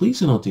well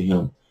pleasing unto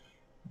him.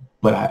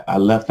 But I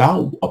left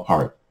out a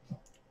part,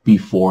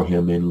 before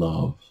him in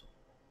love,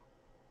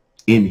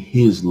 in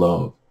his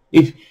love.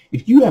 If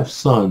you have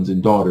sons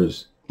and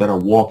daughters that are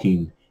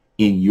walking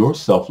in your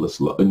selfless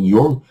love, in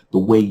the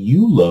way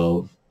you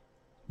love,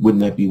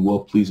 wouldn't that be well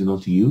pleasing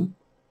unto you?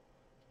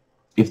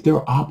 If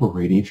they're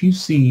operating, if you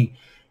see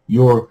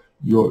your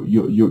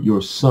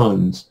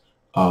sons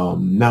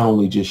not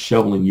only just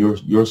shoveling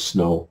your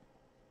snow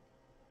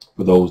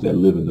for those that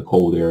live in the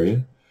cold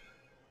area,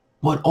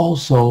 but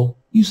also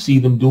you see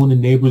them doing the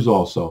neighbors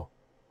also,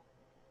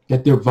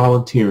 that they're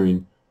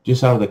volunteering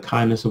just out of the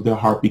kindness of their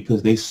heart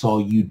because they saw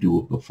you do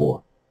it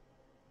before.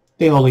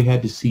 They only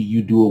had to see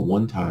you do it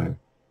one time,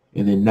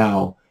 and then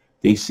now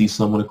they see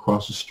someone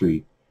across the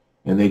street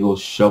and they go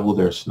shovel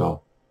their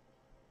snow.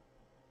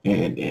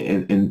 And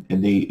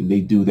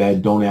they do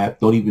that.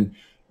 Don't even,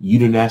 you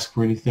didn't ask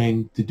for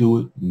anything to do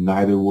it,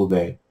 neither will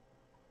they.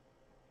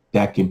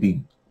 That could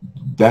be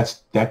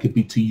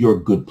to your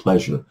good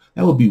pleasure.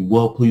 That would be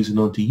well pleasing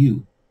unto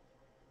you.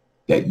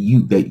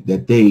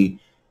 That they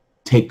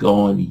take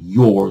on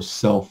your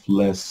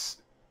selfless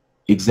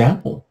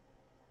example.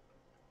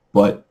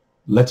 But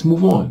let's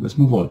move on.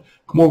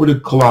 Come over to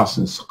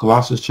Colossians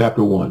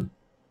chapter 1.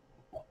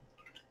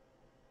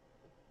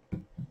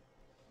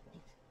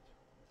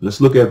 Let's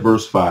look at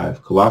verse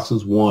 5.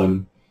 Colossians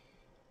 1,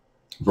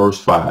 verse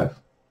 5. I'm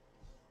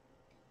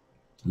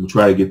going to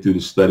try to get through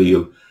the study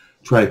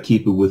try to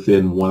keep it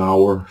within 1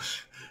 hour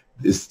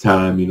this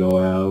time.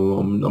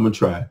 I'm going to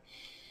try.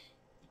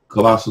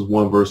 Colossians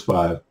 1, verse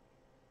 5.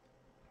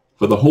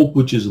 For the hope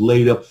which is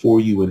laid up for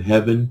you in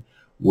heaven,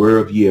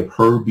 whereof ye have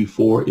heard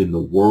before in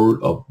the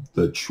word of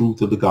the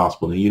truth of the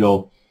gospel.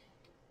 And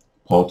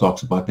Paul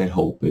talks about that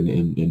hope,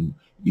 and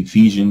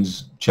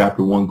Ephesians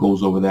chapter 1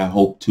 goes over that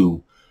hope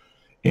too.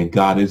 And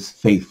God is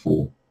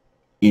faithful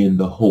in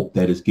the hope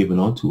that is given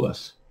unto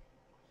us.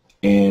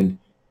 And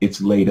it's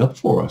laid up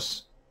for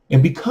us.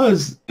 And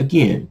because,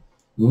 again,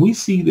 when we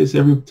see this,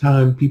 every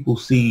time people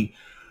see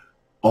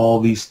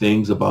all these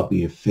things about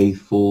being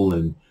faithful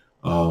and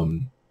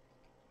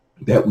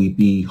that we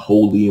be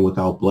holy and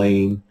without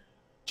blame,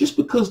 just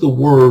because the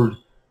word,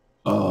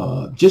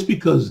 just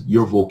because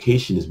your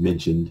vocation is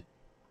mentioned,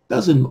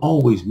 doesn't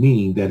always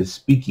mean that it's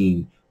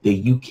speaking that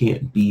you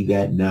can't be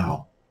that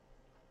now.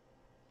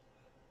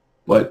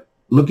 But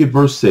look at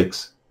verse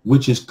 6,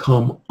 which is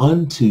come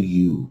unto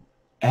you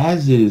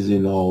as it is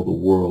in all the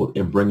world,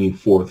 and bringing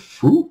forth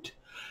fruit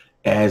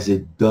as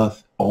it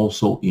doth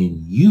also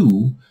in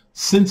you,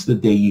 since the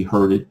day ye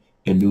heard it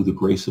and knew the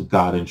grace of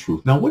God in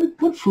truth. Now,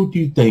 what fruit do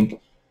you think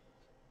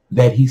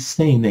that he's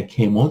saying that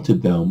came unto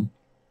them,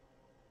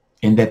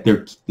 and that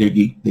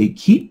they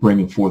keep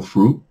bringing forth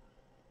fruit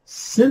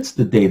since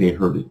the day they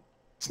heard it?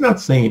 It's not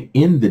saying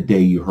in the day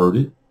you heard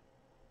it.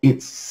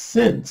 It's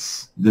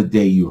since the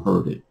day you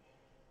heard it.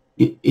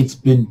 It's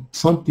been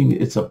something,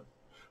 it's a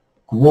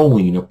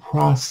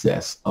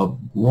process of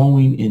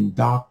growing in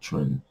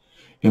doctrine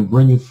and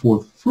bringing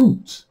forth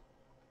fruits.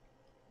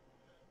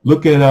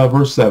 Look at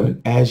verse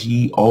 7. As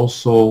ye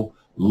also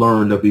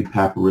learned of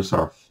Epaphras,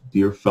 our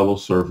dear fellow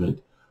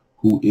servant,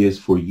 who is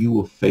for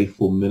you a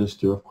faithful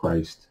minister of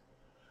Christ,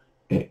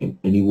 and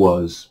he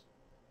was,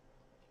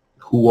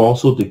 who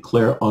also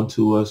declare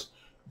unto us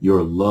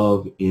your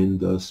love in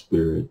the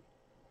Spirit.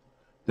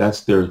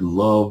 That's their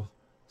love,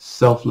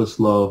 selfless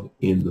love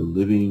in the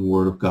living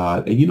word of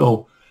God. And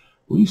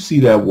when you see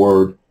that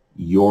word,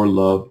 your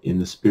love in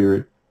the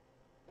Spirit,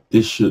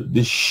 this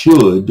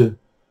should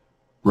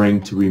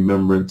bring to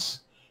remembrance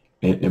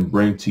and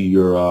bring to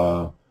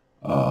your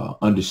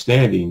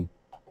understanding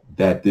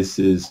that this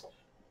is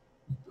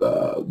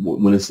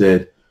when it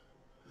said,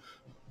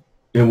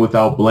 and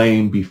without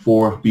blame be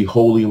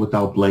holy and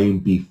without blame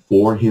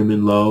before him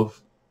in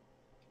love.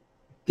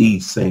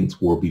 These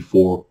saints were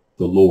before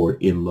the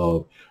Lord in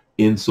love,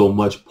 in so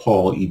much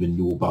Paul even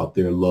knew about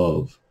their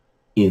love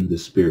in the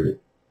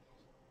Spirit.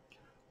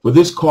 For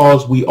this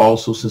cause we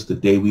also, since the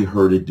day we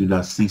heard it, do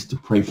not cease to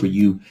pray for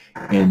you,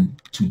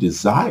 and to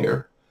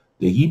desire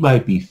that ye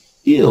might be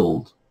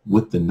filled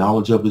with the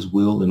knowledge of his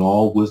will and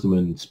all wisdom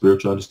and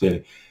spiritual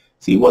understanding.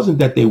 See, it wasn't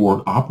that they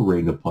weren't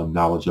operating upon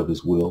knowledge of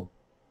his will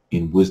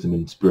in wisdom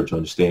and spiritual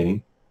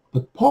understanding,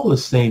 but Paul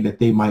is saying that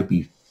they might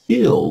be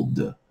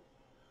filled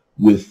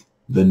with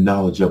the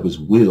knowledge of his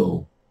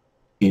will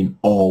in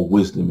all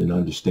wisdom and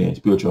understanding,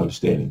 spiritual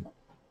understanding.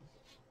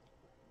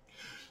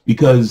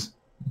 Because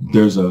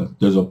there's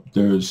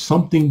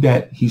something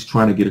that he's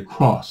trying to get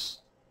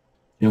across.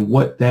 And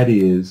what that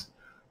is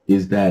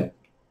that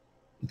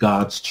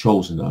God's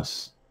chosen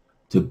us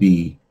to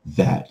be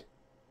that,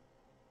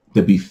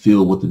 to be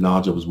filled with the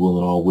knowledge of his will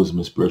and all wisdom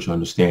and spiritual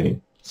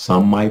understanding.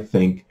 Some might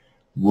think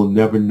we'll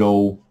never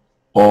know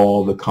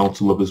all the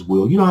counsel of his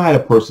will. I had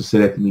a person say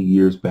that to me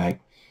years back.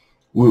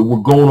 We're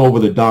going over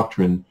the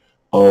doctrine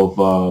of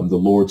the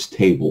Lord's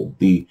table,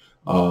 the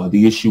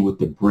issue with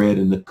the bread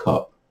and the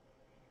cup.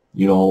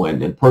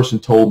 And the person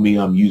told me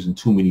I'm using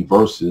too many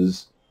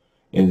verses.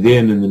 And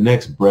then in the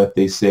next breath,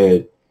 they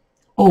said,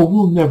 oh,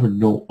 we'll never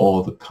know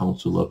all the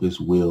counsel of his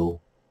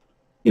will.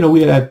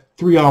 We had a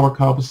 3-hour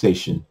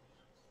conversation,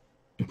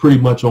 and pretty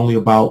much only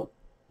about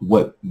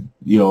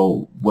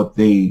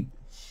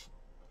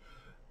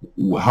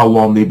how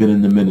long they've been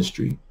in the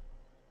ministry.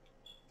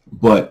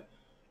 But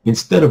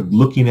Instead of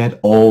looking at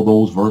all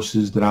those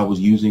verses that I was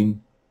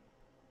using,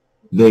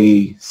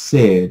 they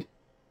said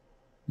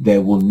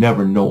that we'll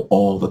never know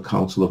all the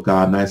counsel of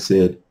God. And I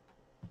said,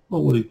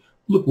 well,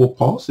 look what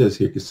Paul says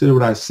here. Consider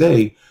what I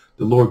say.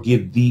 The Lord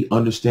give thee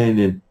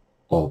understanding in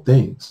all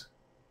things.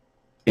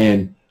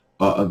 And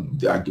I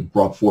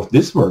brought forth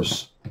this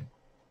verse,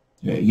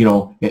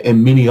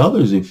 and many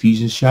others,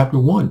 Ephesians chapter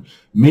 1,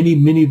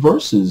 many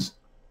verses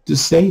to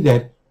say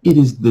that it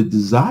is the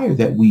desire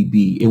that we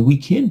be, and we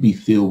can be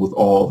filled with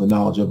all the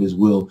knowledge of his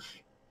will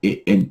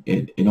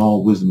in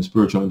all wisdom and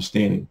spiritual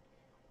understanding.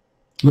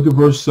 Look at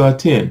verse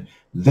 10,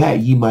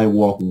 that ye might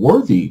walk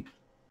worthy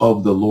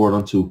of the Lord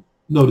unto,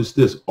 notice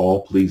this,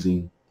 all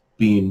pleasing,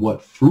 being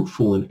what?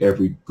 Fruitful in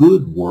every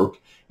good work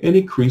and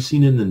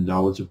increasing in the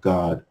knowledge of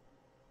God.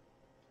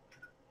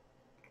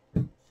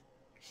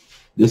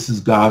 This is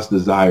God's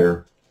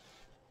desire,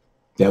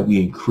 that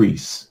we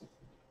increase,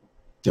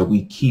 that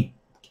we keep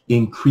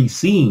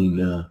increasing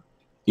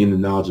in the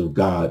knowledge of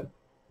God.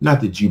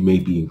 Not that you may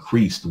be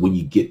increased when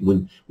you get,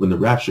 when the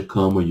rapture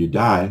come or you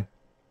die,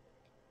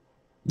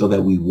 though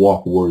that we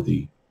walk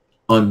worthy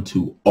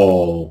unto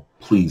all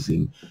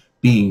pleasing,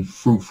 being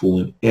fruitful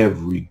in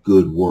every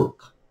good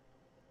work.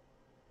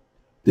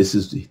 This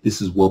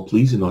is well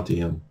pleasing unto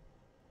him.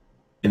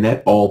 And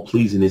that all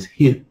pleasing is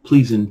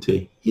pleasing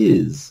to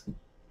his.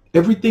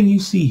 Everything you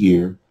see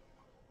here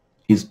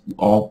is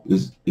well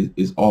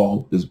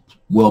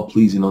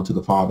pleasing unto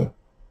the Father.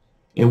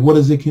 And what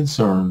does it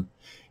concern?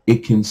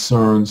 It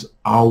concerns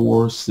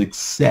our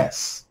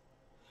success,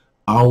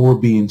 our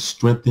being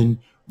strengthened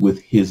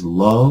with his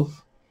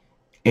love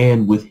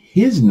and with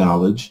his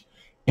knowledge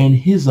and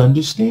his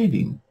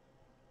understanding.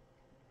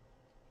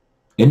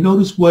 And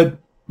notice what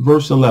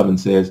verse 11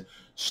 says,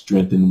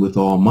 strengthened with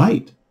all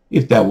might.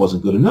 If that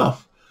wasn't good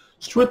enough,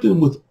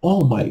 strengthened with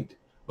all might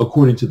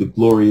according to the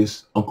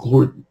glorious,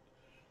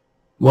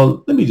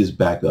 well, let me just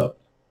back up.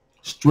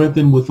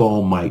 Strengthened with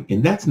all might.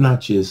 And that's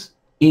not just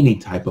any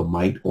type of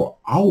might or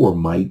our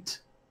might.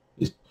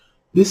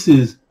 This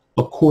is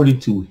according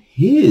to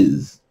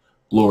his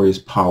glorious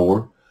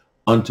power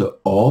unto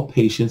all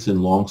patience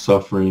and long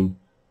suffering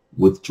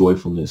with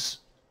joyfulness.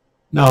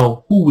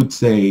 Now, who would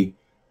say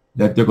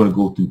that they're going to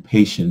go through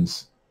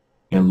patience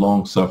and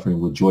long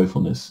suffering with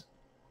joyfulness?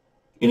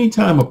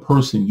 Anytime a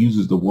person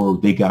uses the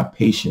word they got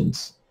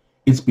patience,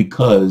 it's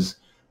because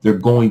they're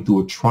going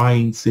through a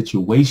trying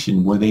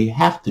situation where they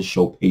have to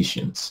show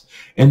patience.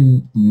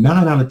 And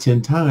 9 out of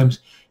 10 times,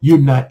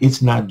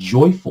 it's not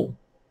joyful.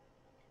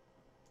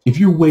 If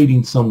you're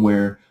waiting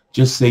somewhere,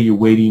 just say you're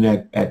waiting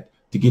to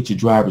get your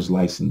driver's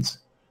license,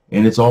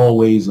 and it's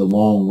always a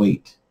long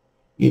wait.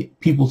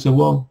 People say,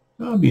 well,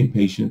 I'm being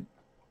patient.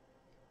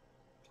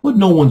 But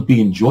no one's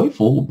being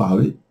joyful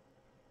about it.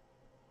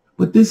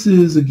 But this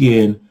is,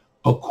 again,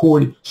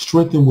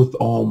 strengthened with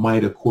all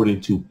might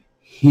according to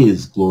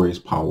his glorious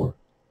power.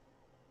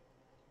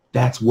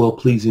 That's well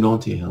pleasing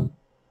unto him,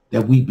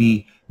 that we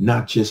be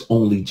not just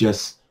only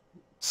just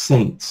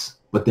saints,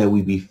 but that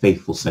we be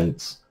faithful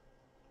saints.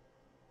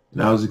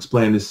 And I was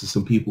explaining this to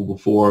some people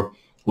before,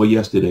 well,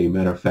 yesterday,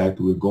 matter of fact,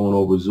 we were going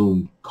over a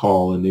Zoom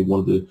call, and we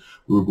were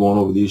going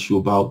over the issue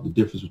about the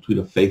difference between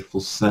a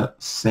faithful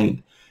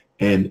saint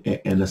and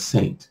a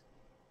saint.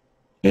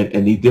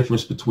 And the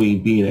difference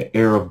between being an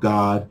heir of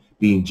God,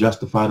 being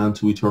justified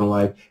unto eternal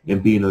life,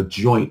 and being a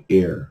joint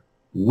heir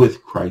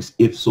with Christ,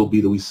 if so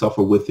be that we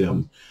suffer with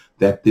him,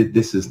 that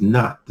this is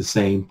not the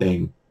same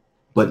thing.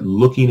 But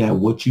looking at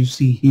what you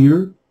see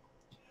here,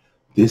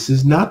 this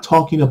is not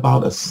talking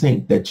about a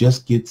saint that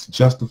just gets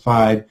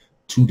justified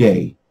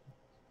today.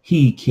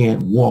 He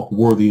can't walk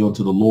worthy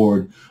unto the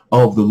Lord,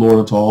 of the Lord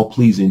unto all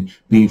pleasing,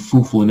 being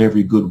fruitful in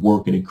every good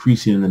work and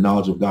increasing in the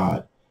knowledge of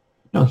God.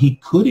 Now, he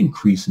could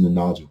increase in the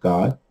knowledge of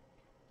God,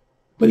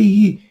 but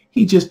he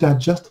just got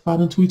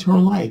justified unto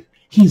eternal life.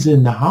 He's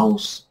in the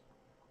house.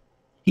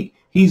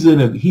 He's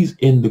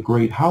in the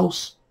great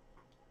house.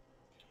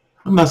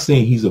 I'm not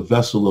saying he's a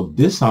vessel of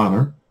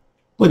dishonor,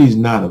 but he's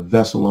not a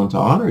vessel unto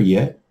honor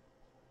yet.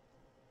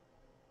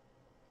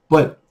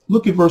 But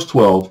look at verse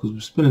 12, because we're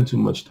spending too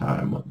much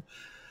time on it.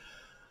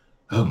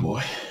 Oh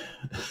boy.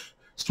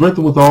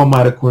 Strengthened with all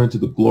might according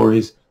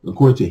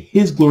to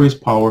his glorious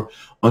power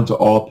unto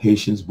all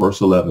patience,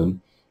 verse 11,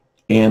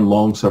 and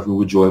long suffering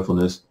with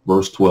joyfulness,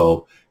 verse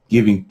 12,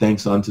 giving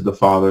thanks unto the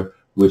Father,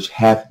 which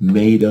hath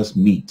made us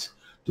meet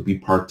to be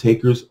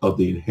partakers of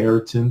the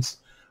inheritance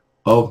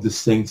of the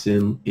saints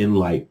in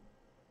light.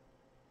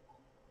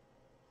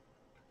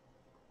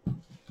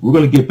 We're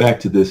going to get back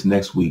to this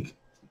next week,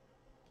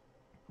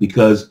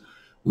 because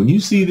when you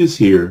see this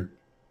here,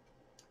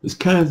 it's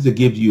kind of to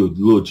give you a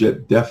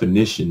little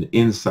definition,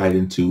 insight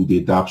into the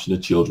adoption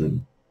of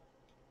children.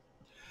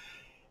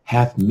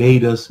 Hath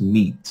made us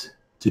meet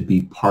to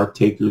be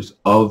partakers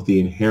of the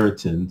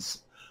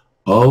inheritance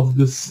of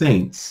the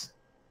saints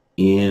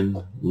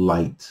in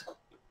light.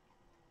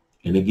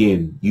 And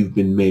again, you've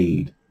been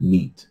made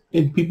meet.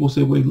 And people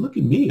say, wait, look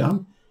at me.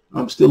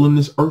 I'm still in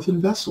this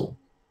earthen vessel.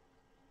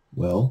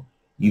 Well,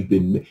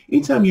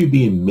 anytime you're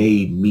being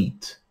made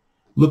meet,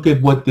 Look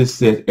at what this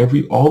says.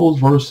 All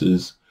those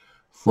verses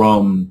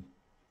from,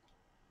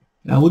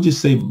 now we'll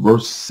just say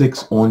verse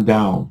 6 on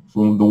down,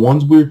 from the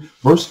ones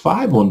verse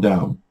 5 on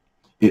down,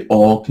 it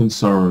all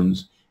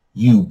concerns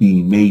you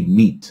being made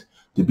meet,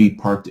 to be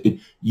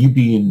you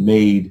being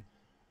made.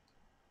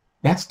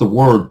 That's the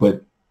word,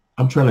 but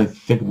I'm trying to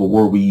think of a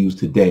word we use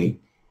today.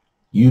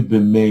 You've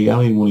been made, I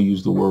don't even want to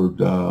use the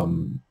word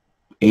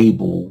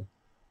able,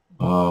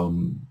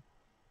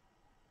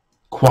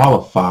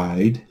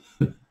 qualified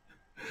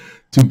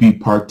to be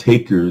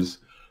partakers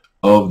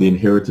of the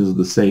inheritance of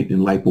the saint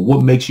in light. But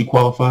what makes you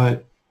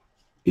qualified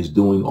is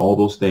doing all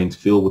those things,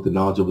 filled with the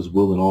knowledge of his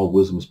will and all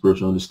wisdom and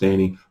spiritual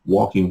understanding,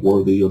 walking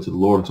worthy unto the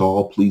Lord, unto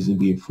all pleasing,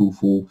 being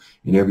fruitful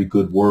in every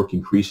good work,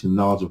 increasing the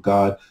knowledge of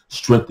God,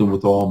 strengthened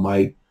with all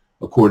might,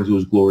 according to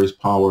his glorious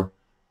power.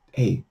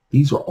 Hey,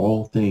 these are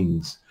all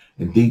things.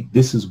 And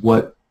this is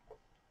what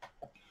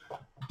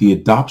the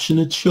adoption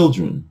of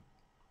children,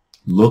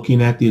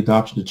 looking at the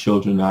adoption of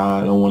children,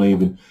 I don't want to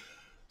even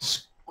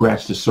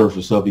scratch the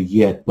surface of it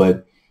yet,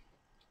 but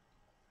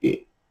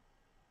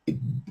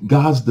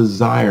God's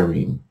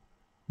desiring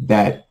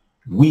that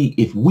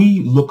if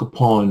we look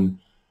upon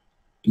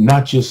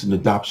not just an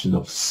adoption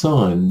of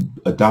sons,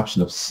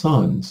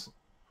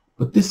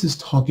 but this is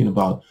talking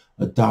about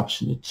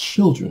adoption of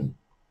children.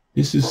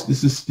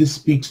 This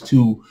speaks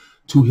to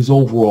his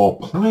overall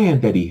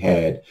plan that he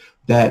had,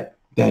 that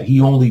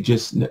he only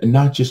just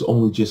not just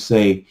only just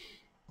say,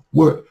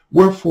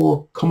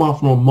 wherefore come out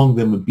from among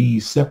them and be ye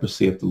separate,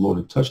 saith the Lord,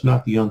 and touch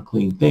not the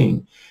unclean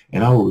thing,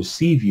 and I will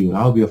receive you, and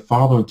I will be a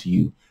father unto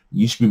you.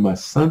 You should be my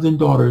sons and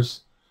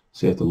daughters,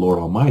 saith the Lord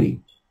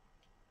Almighty.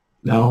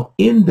 Now,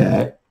 in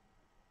that,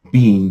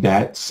 being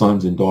that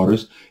sons and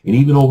daughters, and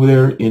even over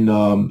there in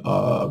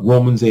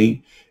Romans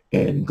 8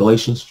 and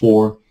Galatians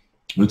 4,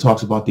 when it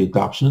talks about the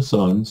adoption of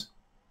sons,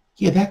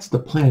 yeah, that's the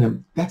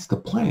plan. That's the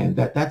plan.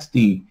 That's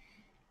the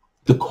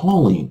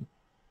calling.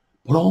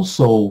 But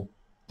also,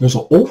 there's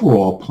an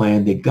overall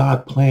plan that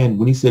God planned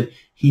when he said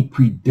he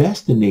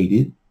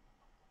predestinated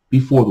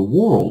before the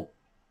world,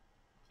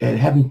 and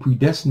having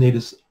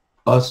predestinated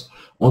us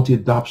onto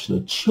adoption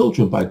of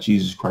children by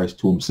Jesus Christ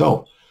to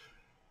himself.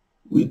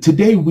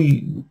 Today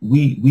we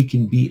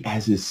can be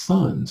as his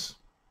sons.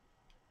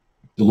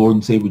 The Lord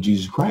and Savior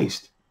Jesus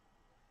Christ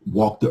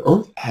walked the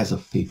earth as a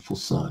faithful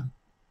son,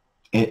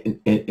 and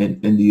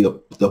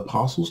the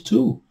apostles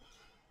too.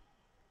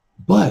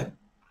 But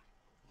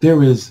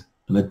there is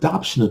an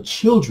adoption of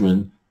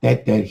children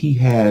that he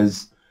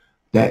has,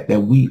 that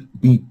we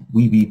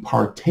be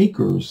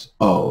partakers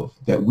of,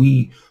 that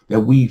we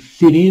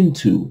fit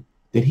into,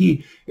 that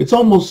it's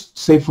almost,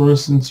 say for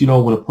instance,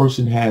 when a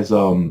person has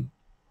an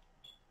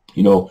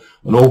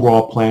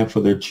overall plan for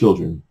their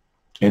children,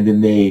 and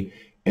then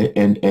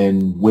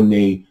and when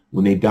they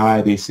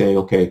die, they say,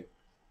 okay,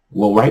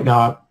 well, right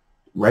now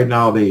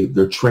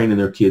they're training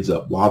their kids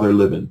up while they're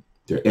living.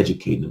 They're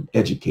educating them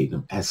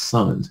as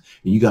sons.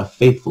 And you got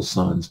faithful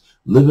sons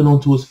living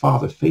unto his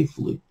father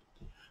faithfully.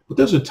 But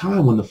there's a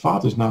time when the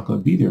father's not going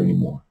to be there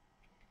anymore.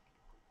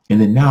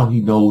 And then now he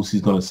knows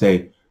he's going to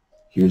say,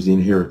 here's the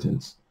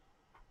inheritance.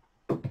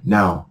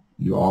 Now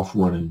you're off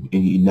running,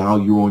 and now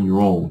you're on your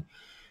own.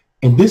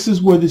 And this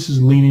is where this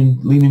is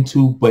leaning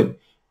to, but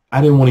I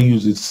didn't want to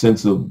use this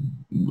sense of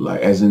like,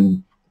 as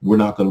in we're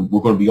going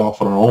to be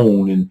off on our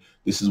own, and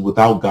this is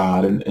without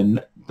God,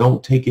 and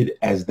don't take it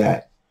as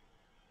that.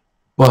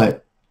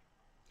 But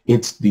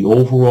it's the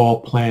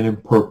overall plan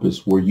and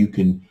purpose where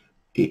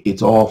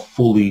it's all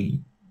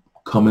fully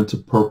come into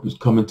purpose,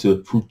 come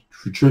into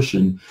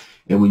fruition.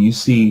 And when you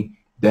see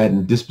that in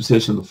the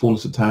dispensation of the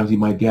fullness of times, he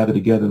might gather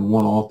together and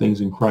one all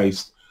things in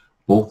Christ,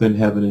 both in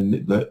heaven and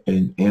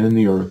in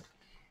the earth.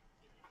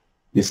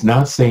 It's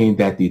not saying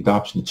that the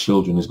adoption of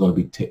children is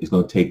going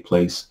to take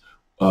place.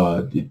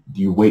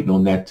 You're waiting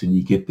on that till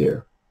you get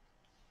there.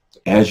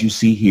 As you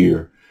see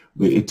here,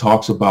 it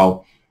talks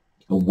about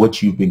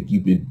what you've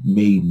been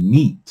made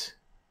meet.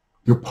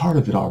 You're part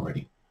of it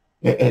already.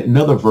 And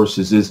other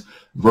verses is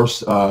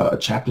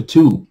chapter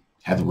 2,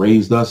 hath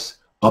raised us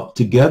up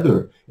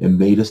together and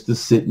made us to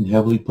sit in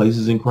heavenly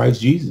places in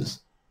Christ Jesus.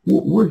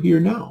 We're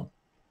here now.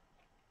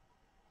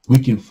 We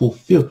can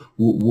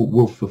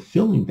we're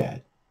fulfilling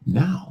that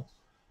now.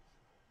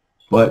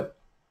 But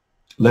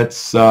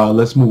let's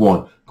move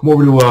on. Come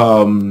over to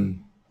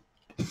 1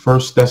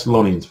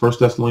 Thessalonians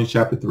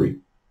chapter 3.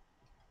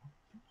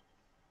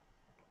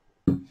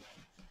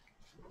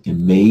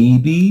 And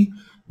maybe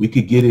we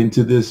could get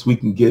into this. We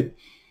can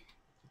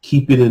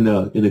keep it in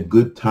a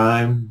good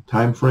time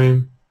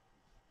frame.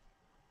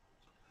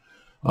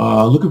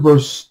 Look at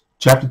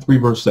chapter 3,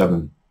 verse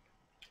 7.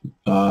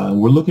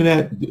 We're looking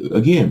at,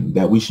 again,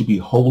 that we should be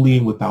holy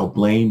and without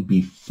blame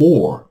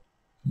before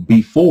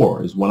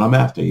is what I'm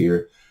after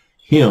here,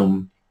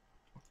 him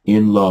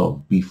in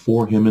love,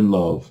 before him in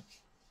love.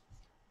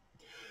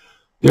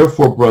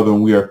 Therefore,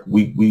 brethren,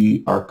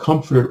 we are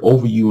comforted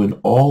over you in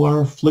all our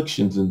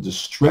afflictions and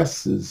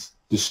distress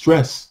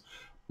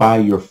by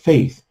your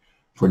faith.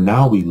 For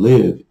now we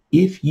live,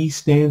 if ye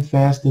stand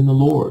fast in the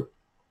Lord.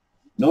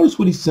 Notice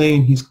what he's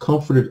saying. He's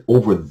comforted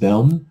over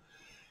them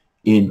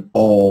in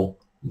all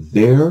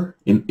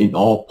in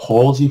all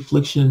Paul's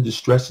affliction and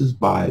distresses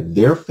by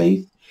their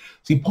faith.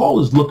 See, Paul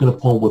is looking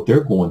upon what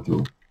they're going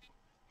through,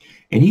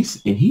 and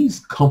he's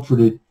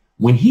comforted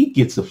when he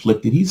gets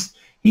afflicted.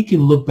 He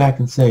can look back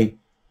and say,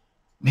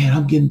 man,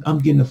 I'm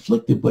getting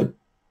afflicted, but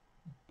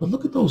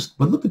look at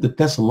the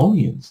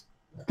Thessalonians.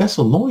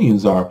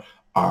 Thessalonians are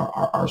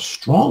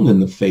strong in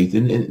the faith,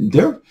 and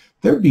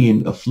they're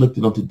being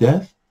afflicted unto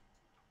death.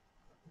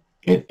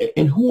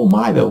 And who am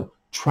I to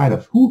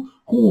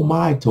who am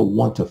I to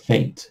want to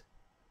faint?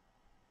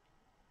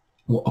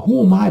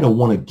 Who am I to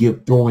want to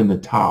throw in the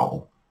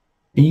towel?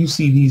 And you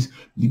see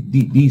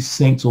these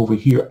saints over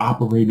here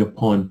operating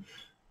upon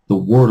the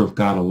word of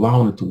God,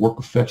 allowing it to work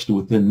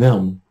effectually within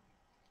them.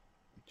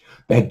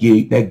 That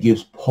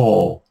gives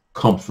Paul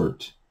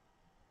comfort.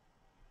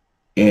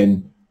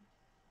 And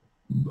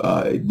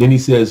then he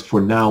says,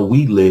 for now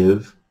we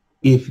live,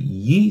 if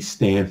ye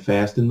stand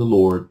fast in the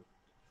Lord.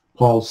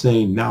 Paul's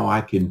saying,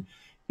 now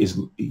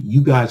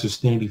you guys are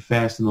standing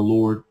fast in the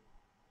Lord,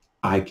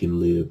 I can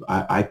live.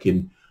 I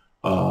can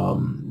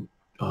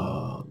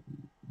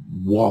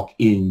walk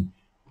in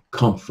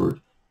comfort,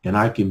 and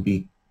I can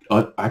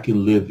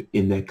live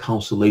in that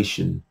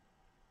consolation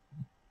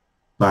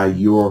by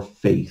your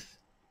faith.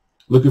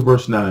 Look at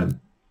verse 9.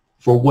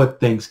 For what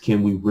thanks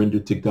can we render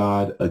to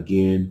God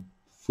again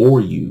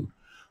for you,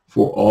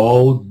 for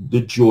all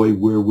the joy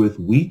wherewith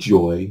we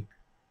joy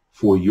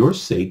for your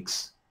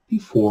sakes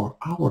before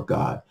our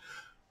God.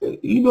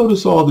 You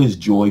notice all this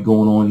joy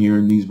going on here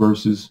in these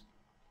verses,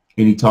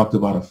 and he talked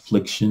about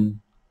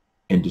affliction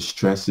and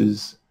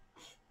distresses,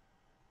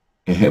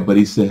 but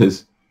he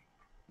says,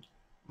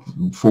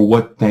 for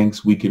what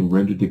thanks we can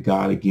render to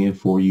God again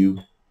for you.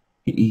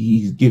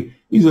 He's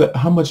like,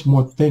 how much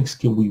more thanks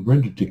can we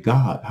render to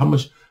God? How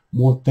much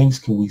more thanks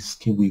can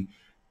we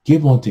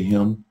give unto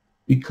him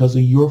because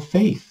of your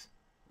faith?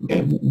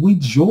 And we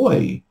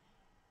joy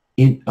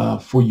in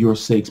for your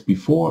sakes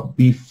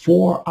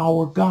before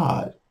our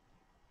God.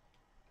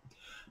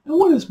 Now,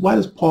 why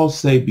does Paul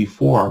say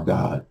before our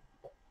God?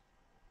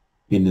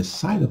 In the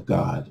sight of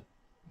God,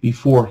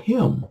 before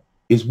him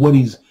what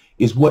he's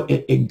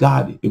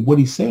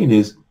saying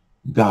is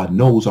God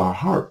knows our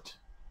heart.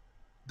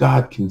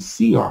 God can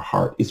see our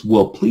heart. It's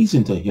well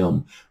pleasing to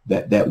him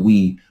that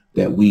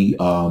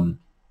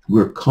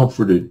we're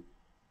comforted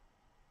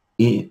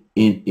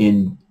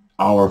in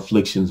our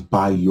afflictions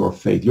by your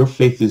faith. Your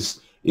faith is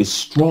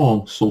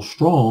strong, so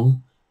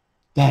strong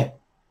that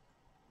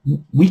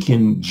we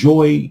can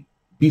joy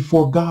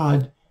before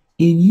God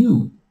in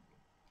you.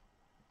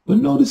 But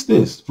notice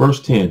this,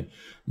 verse 10,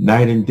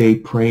 night and day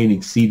praying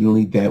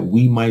exceedingly that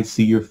we might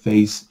see your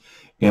face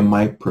and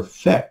might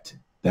perfect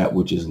that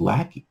which is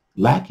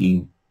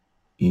lacking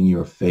in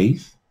your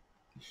faith.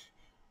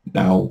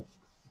 Now,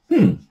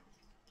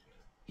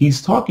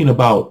 he's talking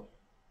about,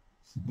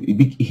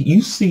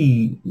 you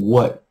see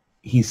what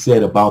he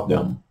said about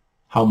them,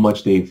 how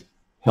much they've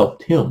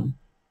helped him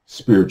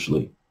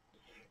spiritually.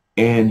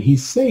 And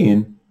he's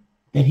saying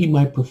that he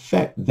might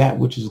perfect that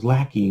which is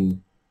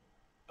lacking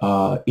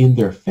in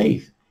their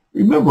faith.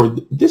 Remember,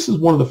 this is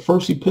one of the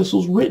first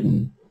epistles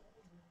written.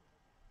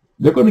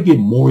 They're going to get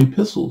more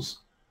epistles,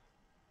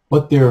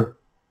 but they're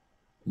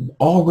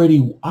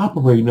already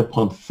operating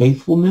upon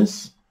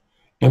faithfulness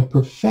and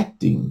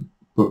perfectness.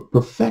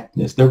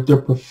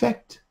 They're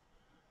perfect,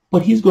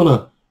 but he's going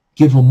to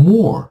give them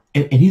more.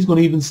 And he's going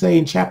to even say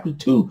in chapter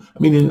 2,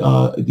 in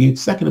the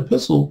second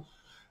epistle,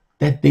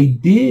 that they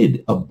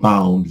did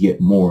abound yet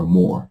more and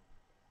more.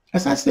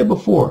 As I said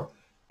before,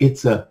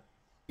 it's a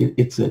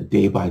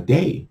day by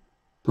day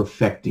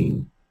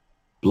perfecting,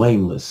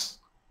 blameless,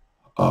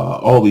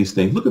 all these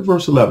things. Look at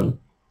verse 11.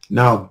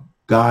 Now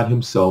God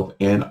himself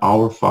and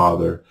our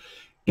Father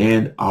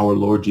and our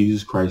Lord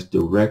Jesus Christ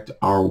direct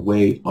our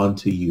way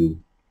unto you.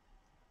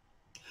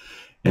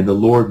 And the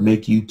Lord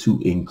make you to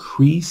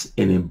increase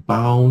and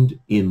abound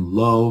in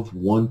love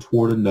one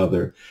toward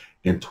another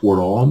and toward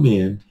all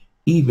men,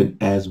 even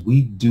as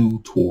we do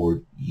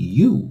toward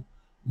you.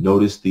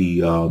 Notice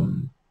the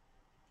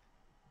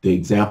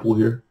example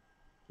here.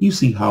 You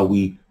see how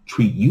we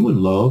treat you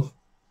in love.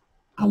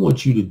 I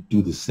want you to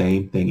do the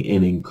same thing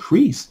and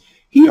increase.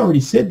 He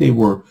already said they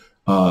were,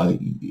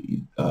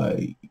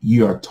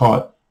 you are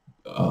taught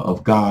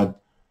of God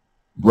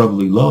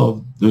brotherly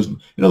love. In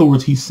other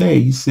words, he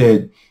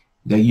said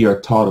that ye are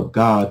taught of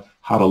God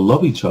how to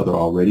love each other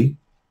already.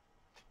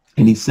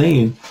 And he's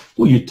saying,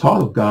 well, you're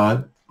taught of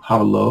God how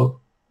to love,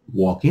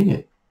 walk in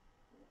it.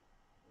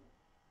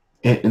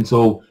 And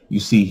so you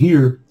see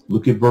here,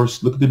 look at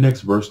the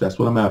next verse. That's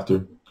what I'm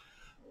after.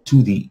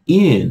 To the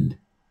end,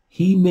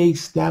 he may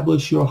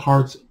establish your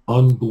hearts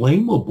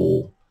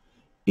unblameable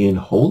in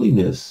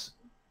holiness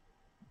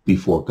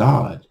before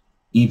God,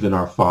 even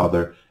our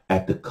Father,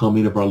 at the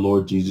coming of our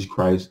Lord Jesus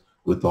Christ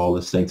with all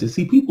the saints. And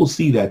see, people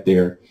see that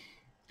there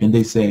and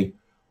they say,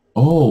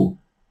 oh,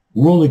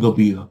 we're only going to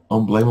be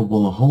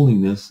unblameable in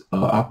holiness,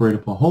 operate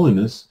upon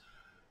holiness.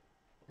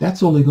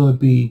 That's only going to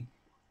be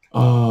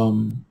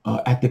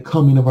at the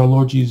coming of our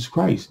Lord Jesus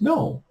Christ.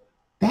 No,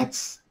 it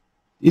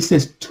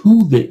says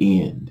to the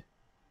end,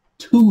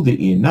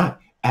 not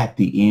at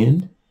the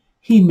end.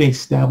 He may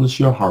establish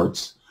your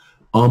hearts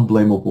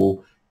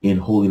unblameable in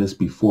holiness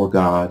before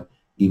God,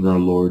 even our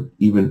Lord,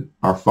 even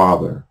our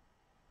Father.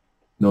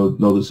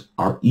 Notice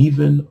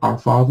even our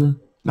Father,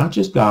 not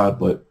just God,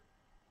 but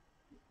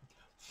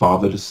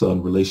Father to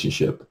Son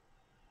relationship.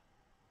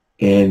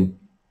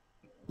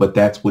 But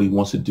that's what he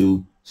wants to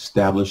do,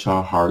 establish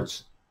our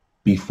hearts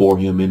before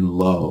him in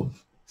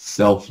love,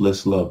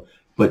 selfless love.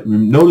 But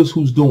notice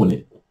who's doing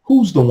it.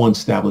 Who's the one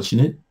establishing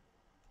it?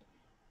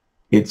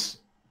 It's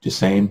the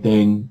same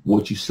thing,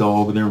 what you saw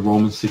over there in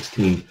Romans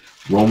 16.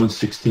 Romans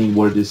 16,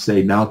 what did it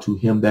say? Now to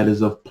him that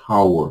is of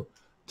power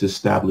to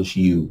establish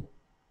you.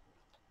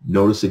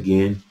 Notice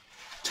again,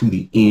 to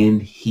the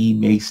end he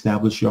may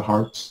establish your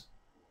hearts.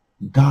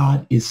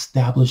 God is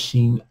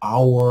establishing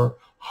our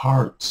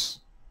hearts.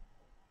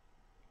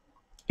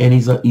 And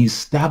he's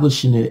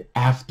establishing it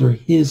after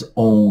his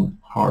own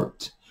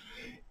heart,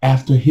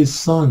 after his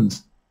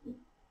son's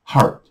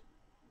heart.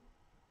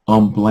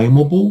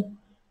 Unblameable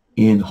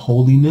in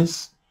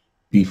holiness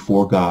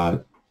before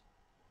God.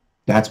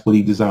 That's what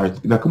he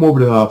desires. Now come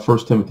over to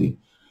 1 Timothy.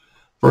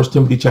 1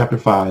 Timothy chapter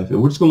 5.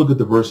 And we're just going to look at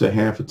the verse at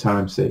hand for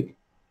time's sake.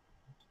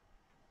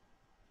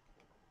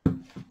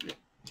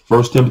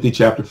 1 Timothy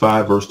chapter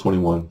 5, verse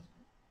 21.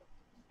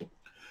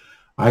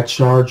 I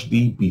charge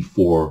thee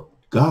before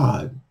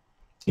God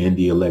and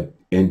the elect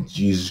and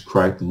Jesus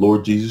Christ,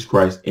 Lord Jesus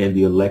Christ, and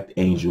the elect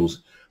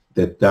angels,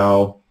 that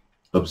thou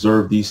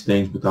observe these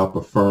things without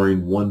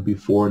preferring one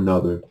before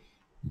another,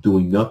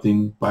 doing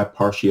nothing by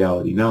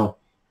partiality. Now,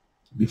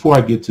 before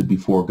I get to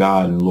before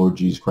God and Lord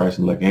Jesus Christ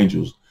and elect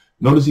angels,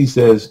 notice he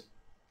says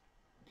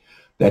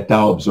that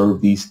thou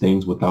observe these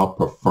things without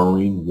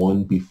preferring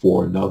one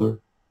before another.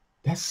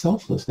 That's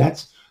selfless.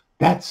 That's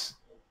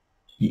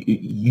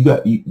you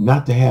got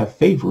not to have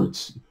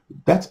favorites.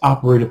 That's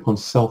operated upon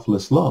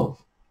selfless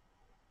love.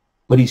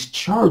 But he's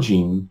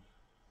charging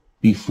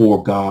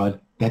before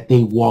God that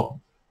they walk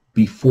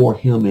before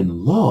him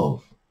in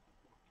love.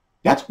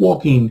 That's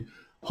walking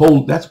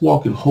whole. That's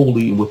walking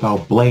holy and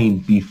without blame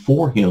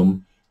before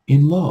him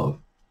in love.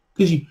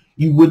 Because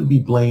you wouldn't be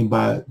blamed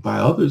by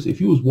others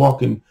if you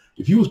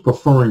was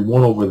preferring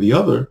one over the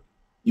other.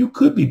 You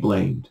could be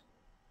blamed,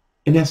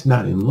 and that's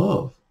not in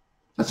love.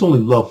 That's only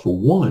love for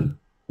one,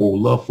 or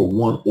love for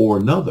one or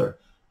another.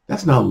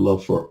 That's not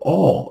love for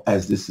all,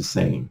 as this is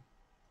saying.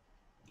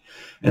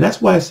 And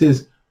that's why it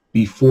says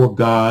before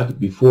God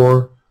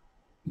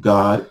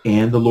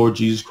and the Lord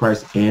Jesus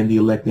Christ and the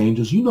elect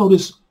angels. You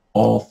notice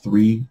all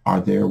three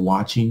are there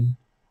watching.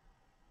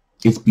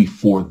 It's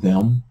before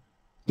them.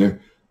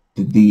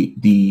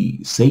 The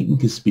Satan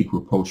can speak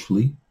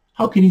reproachfully.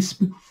 How can he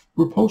speak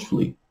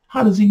reproachfully?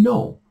 How does he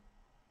know?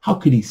 How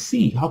could he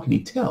see? How can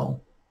he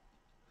tell?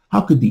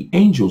 How could the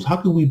angels, how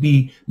could we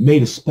be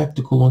made a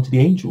spectacle unto the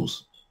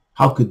angels?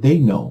 How could they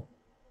know?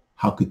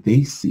 How could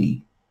they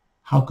see?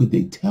 How could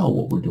they tell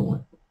what we're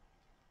doing?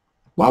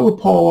 Why would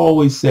Paul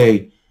always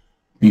say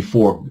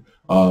before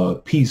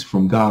peace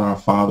from God our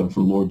Father and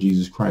from Lord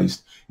Jesus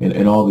Christ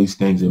and all these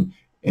things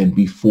and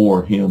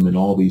before him and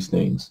all these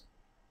things?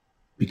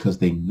 Because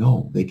they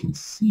know, they can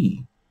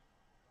see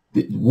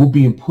that we're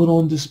being put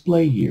on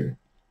display here.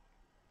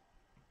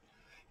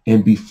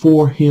 And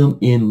before him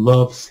in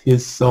love,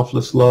 his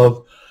selfless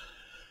love.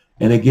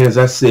 And again, as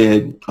I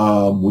said,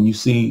 when you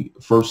see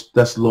 1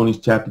 Thessalonians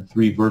chapter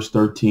 3, verse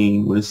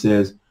 13, when it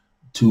says,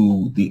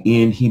 to the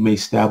end he may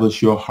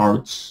establish your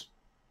hearts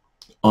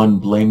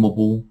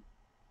unblameable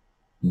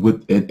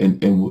with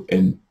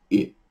and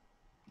it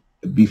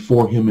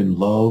before him in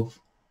love.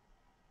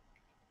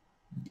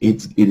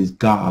 It is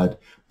God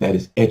that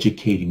is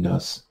educating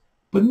us,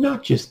 but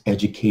not just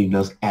educating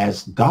us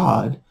as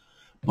God,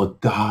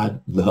 but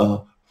God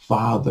the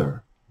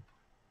Father.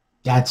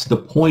 That's the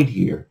point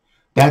here.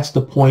 That's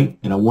the point,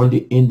 and I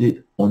wanted to end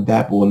it on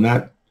that, but we're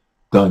not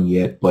done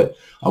yet. But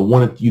I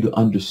wanted you to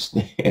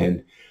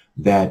understand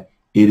that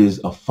it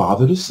is a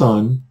father to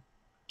son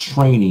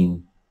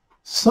training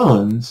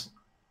sons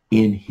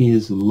in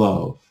his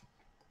love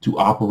to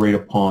operate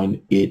upon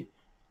it,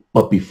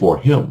 but before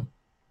him.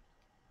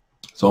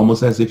 It's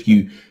almost as if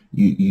you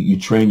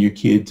train your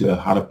kid to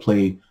how to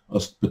play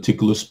a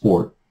particular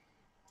sport.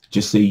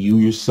 Just say you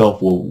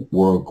yourself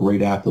were a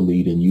great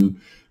athlete, and you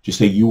just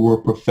say you were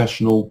a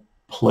professional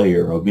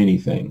player of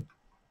anything.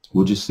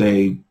 We'll just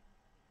say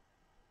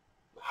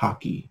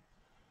hockey.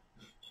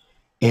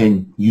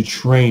 And you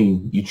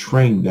train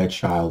that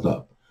child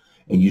up,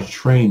 and you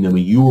train them,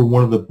 and you were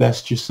one of the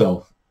best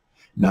yourself.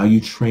 Now you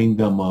train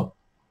them up,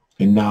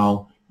 and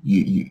now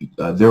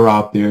they're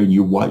out there, and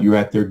you're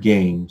at their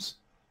games,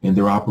 and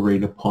they're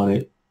operating upon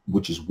it,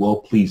 which is well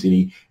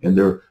pleasing,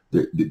 and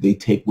they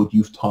take what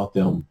you've taught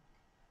them.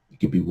 It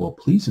can be well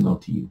pleasing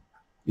unto you.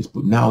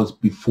 Now it's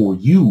before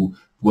you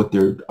what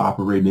they're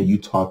operating that you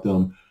taught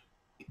them.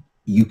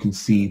 You can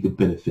see the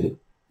benefit.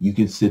 You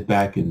can sit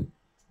back and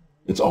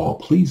it's all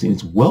pleasing.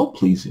 It's well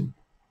pleasing.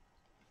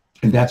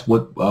 And that's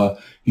what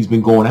he's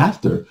been going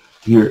after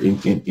here in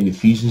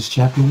Ephesians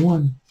chapter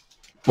 1.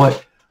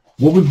 But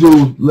what we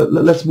do,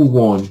 let's move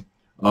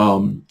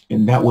on.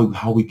 And that way,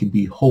 how we can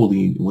be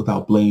holy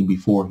without blame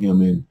before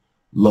him in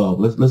love.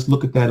 Let's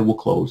look at that and we'll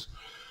close.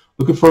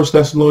 Look at 1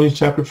 Thessalonians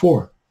chapter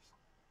 4.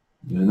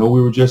 I know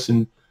we were just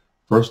in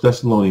 1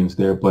 Thessalonians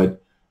there,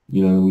 but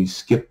we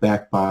skipped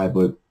back by,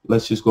 but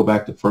let's just go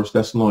back to 1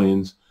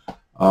 Thessalonians.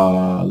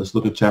 Let's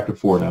look at chapter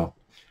 4 now.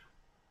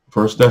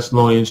 1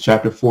 Thessalonians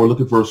chapter 4,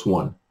 look at verse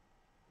 1.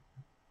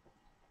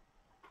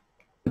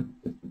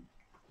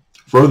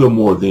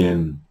 Furthermore,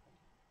 then,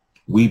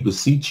 we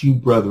beseech you,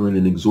 brethren,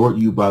 and exhort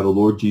you by the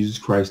Lord Jesus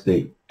Christ,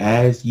 that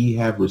as ye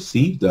have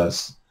received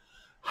us,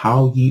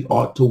 how ye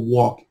ought to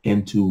walk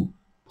and to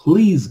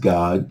please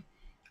God,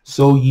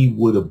 so ye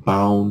would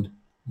abound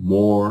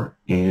more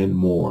and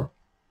more.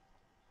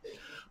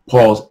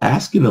 Paul's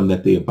asking them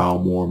that they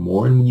abound more and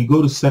more. And when you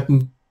go to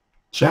second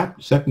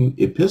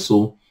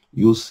epistle,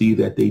 you'll see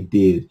that they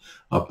did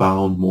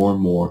abound more and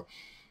more.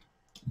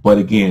 But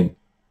again,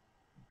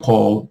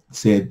 Paul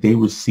said they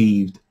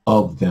received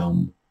of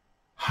them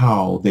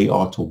how they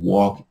ought to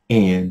walk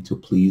and to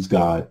please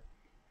God,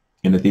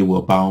 and that they will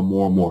abound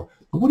more and more.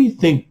 But what do you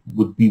think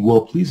would be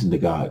well-pleasing to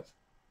God?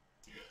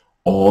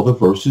 All the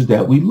verses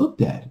that we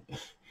looked at.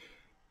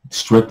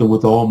 Strengthened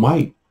with all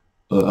might,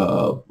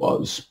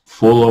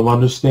 full of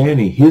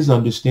understanding, his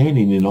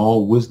understanding in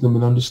all wisdom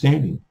and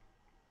understanding.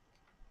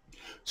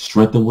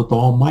 Strengthened with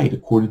all might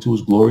according to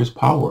his glorious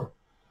power,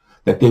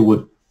 that they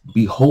would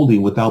be holy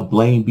without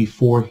blame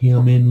before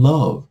him in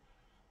love.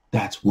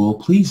 That's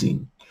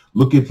well-pleasing.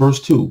 Look at verse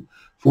 2.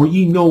 For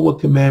ye know what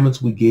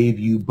commandments we gave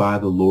you by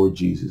the Lord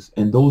Jesus.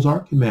 And those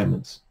are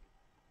commandments.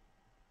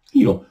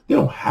 They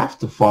don't have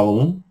to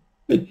follow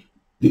them.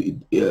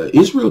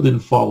 Israel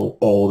didn't follow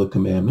all the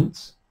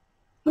commandments.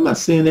 I'm not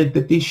saying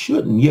that they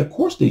shouldn't. Yeah, of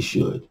course they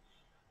should.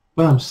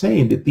 But I'm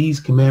saying that these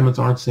commandments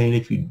aren't saying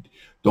if you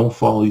don't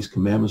follow these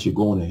commandments, you're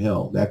going to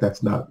hell.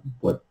 That's not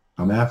what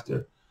I'm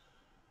after.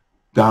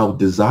 God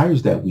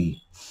desires that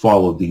we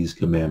follow these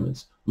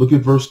commandments. Look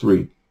at verse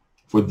 3.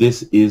 For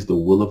this is the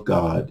will of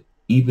God,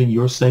 even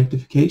your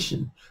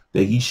sanctification,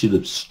 that ye should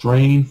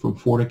abstain from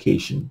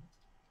fornication.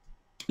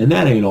 And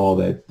that ain't all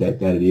that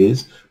it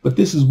is, but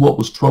this is what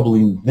was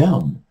troubling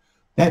them.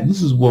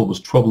 This is what was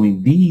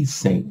troubling these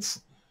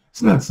saints.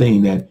 It's not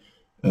saying that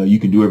you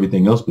can do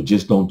everything else, but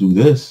just don't do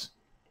this.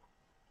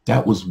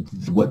 That was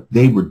what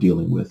they were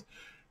dealing with.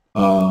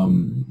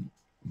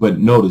 But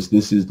notice,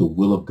 this is the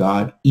will of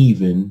God,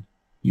 even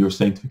your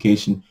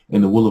sanctification.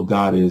 And the will of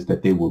God is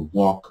that they would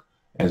walk,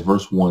 as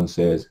verse 1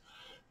 says,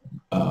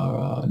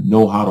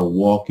 know how to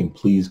walk and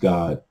please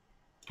God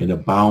and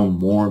abound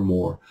more and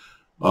more.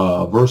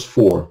 Verse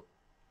 4,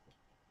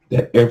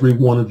 that every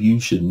one of you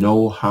should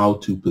know how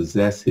to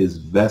possess his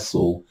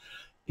vessel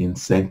in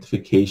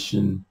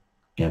sanctification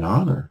and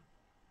honor.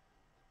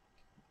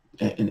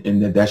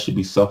 And that should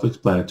be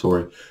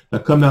self-explanatory. Now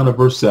come down to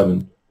verse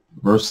 7.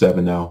 Verse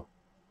 7 now.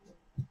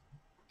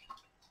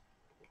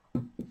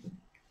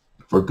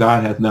 For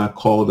God hath not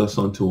called us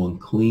unto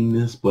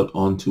uncleanness, but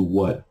unto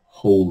what?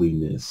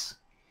 Holiness.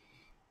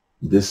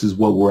 This is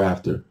what we're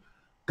after.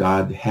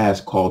 God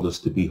has called us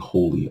to be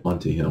holy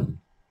unto him.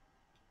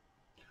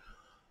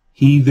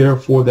 He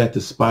therefore that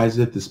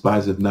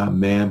despiseth not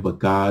man, but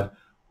God,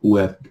 who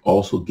hath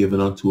also given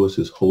unto us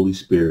his Holy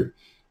Spirit.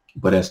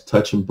 But as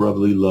touching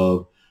brotherly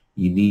love,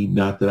 ye need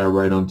not that I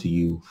write unto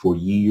you, for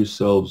ye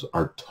yourselves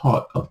are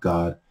taught of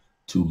God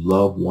to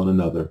love one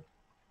another.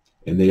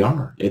 And they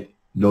are.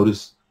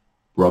 Notice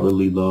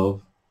brotherly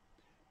love.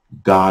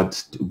 God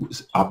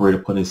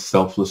operated upon his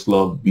selfless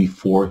love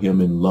before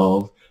him in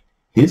love.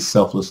 His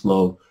selfless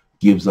love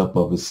gives up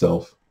of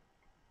itself.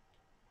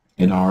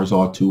 And ours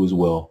ought to as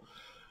well.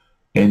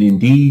 And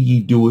indeed ye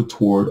do it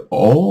toward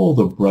all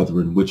the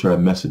brethren which are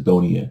in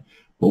Macedonia.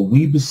 But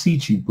we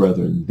beseech you,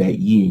 brethren, that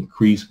ye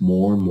increase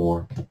more and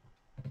more.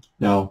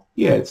 Now,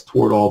 yeah, it's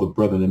toward all the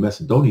brethren in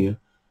Macedonia.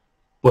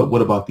 But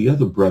what about the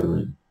other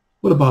brethren?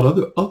 What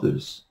about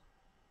others?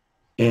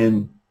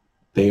 And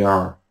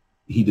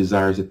he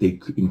desires that they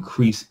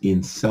increase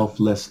in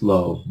selfless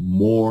love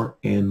more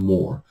and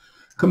more.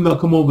 Come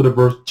over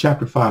to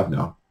chapter 5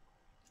 now.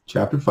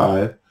 Chapter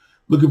 5.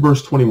 Look at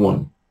verse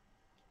 21.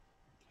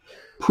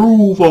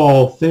 Prove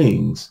all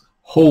things,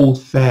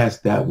 hold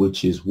fast that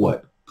which is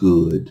what?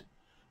 Good.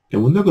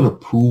 And when they're going to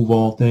prove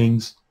all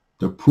things,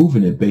 they're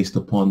proving it based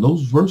upon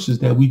those verses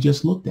that we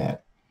just looked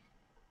at.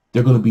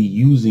 They're going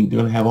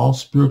to have all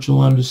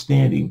spiritual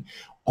understanding,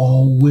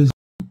 all wisdom.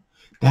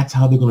 That's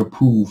how they're going to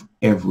prove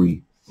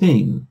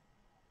everything.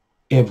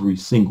 Every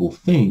single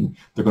thing.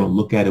 They're going to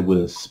look at it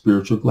with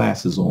spiritual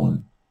glasses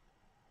on.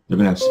 They're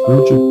going to have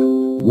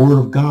spiritual Word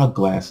of God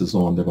glasses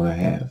on they're going to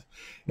have.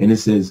 And it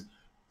says,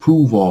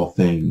 prove all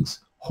things,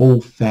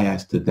 hold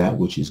fast to that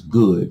which is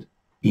good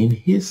in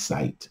his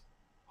sight.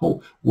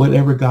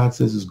 Whatever God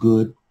says is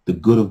good, the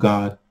good of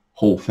God,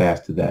 hold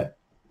fast to that.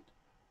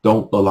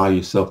 Don't allow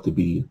yourself to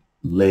be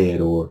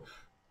led or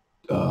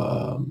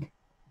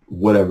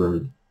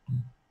whatever.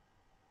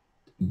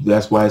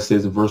 That's why it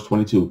says in verse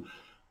 22,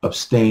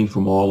 abstain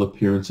from all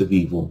appearance of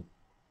evil.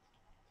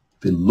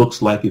 If it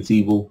looks like it's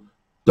evil,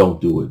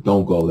 don't do it.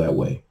 Don't go that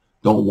way.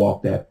 Don't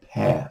walk that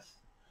path.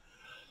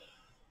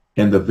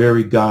 And the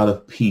very God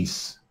of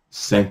peace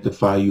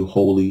sanctify you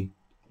wholly.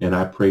 And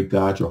I pray,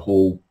 God, your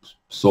whole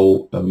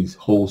soul,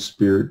 whole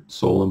spirit,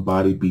 soul, and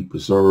body be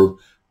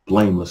preserved,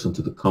 blameless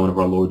unto the coming of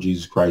our Lord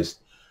Jesus Christ.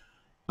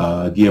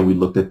 Again, we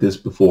looked at this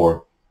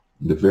before.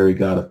 The very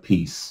God of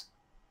peace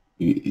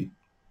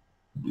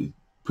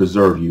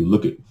preserve you.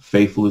 Look at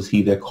faithful is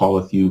he that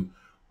calleth you,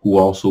 who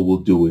also will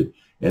do it.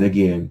 And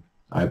again,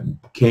 I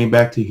came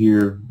back to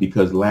here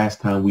because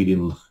last time we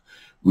didn't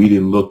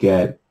look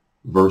at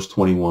verse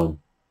 21,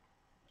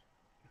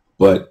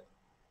 but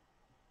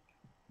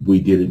we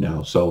did it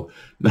now. So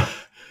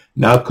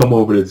now come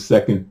over to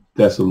 2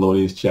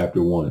 Thessalonians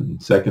chapter 1.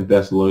 2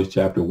 Thessalonians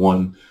chapter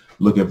 1,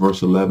 look at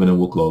verse 11 and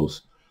we'll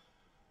close.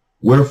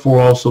 Wherefore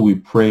also we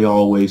pray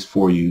always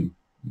for you,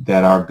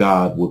 that our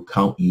God will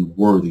count you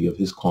worthy of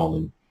his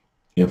calling,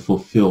 and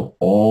fulfill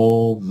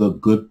all the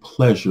good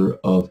pleasure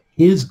of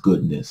his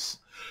goodness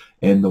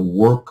and the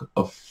work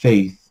of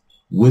faith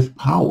with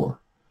power,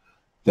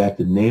 that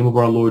the name of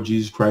our Lord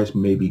Jesus Christ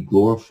may be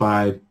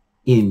glorified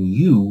in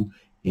you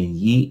and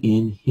ye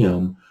in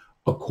him,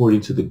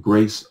 according to the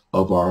grace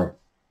of our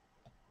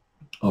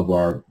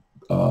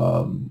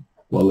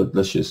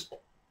let's just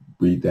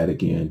read that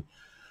again.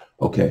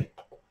 Okay.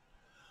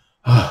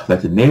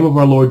 That the name of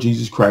our Lord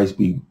Jesus Christ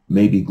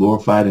may be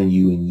glorified in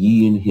you and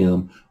ye in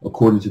him,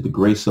 according to the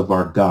grace of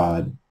our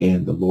God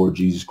and the Lord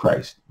Jesus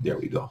Christ. There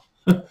we go.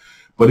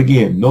 But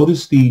again,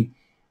 notice that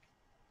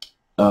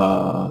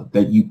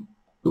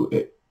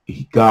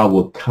God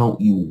will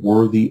count you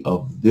worthy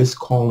of this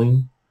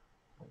calling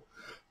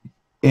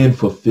and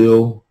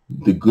fulfill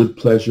the good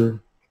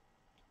pleasure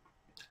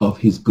of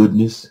his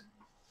goodness.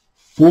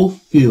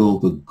 Fulfill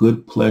the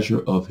good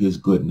pleasure of his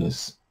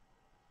goodness.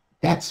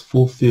 That's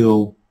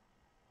fulfill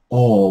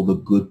all the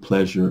good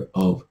pleasure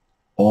of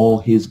all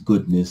his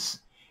goodness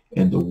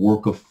and the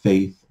work of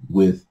faith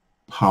with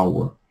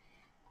power.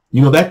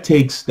 You know, that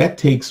takes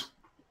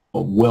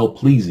a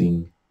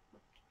well-pleasing,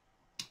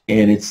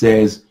 and it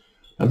says,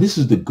 now this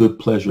is the good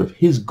pleasure of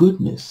his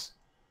goodness.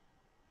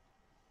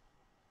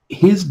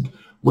 In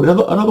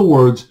other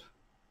words,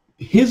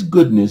 his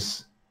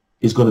goodness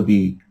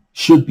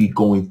should be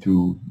going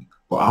through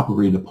or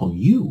operating upon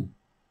you.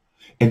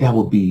 And that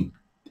will be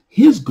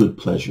his good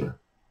pleasure,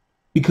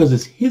 because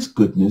it's his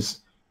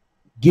goodness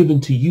given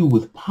to you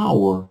with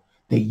power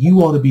that you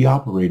ought to be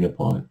operating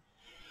upon.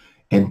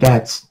 And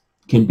that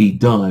can be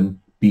done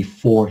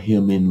before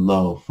him in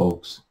love,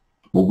 folks.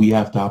 But we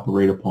have to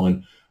operate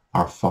upon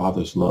our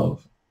Father's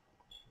love.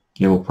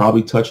 And we'll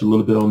probably touch a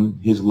little bit on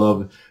his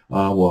love.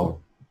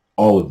 All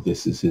of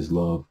this is his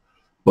love.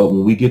 But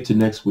when we get to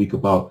next week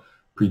about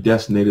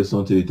predestinate us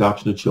unto the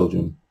adoption of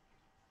children,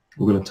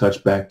 we're going to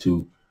touch back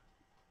to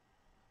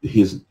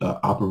his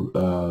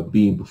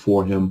being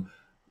before him,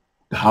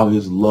 how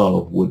his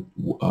love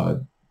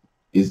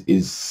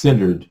is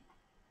centered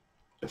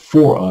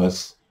for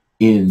us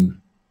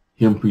in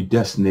him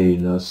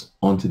predestinating us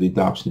onto the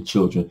adoption of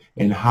children,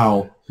 and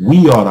how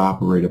we ought to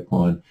operate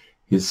upon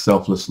his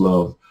selfless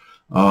love.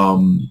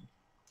 To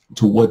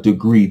what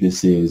degree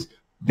this is,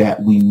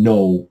 that we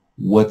know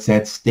what's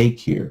at stake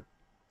here,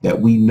 that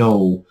we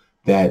know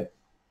that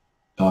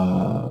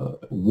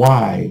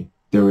why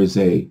there is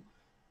a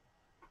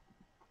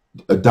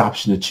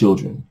adoption of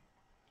children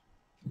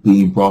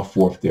being brought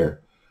forth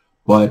there.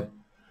 But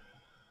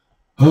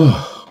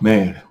oh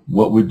man,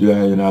 what we're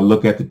doing, and I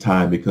look at the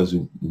time because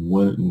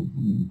we're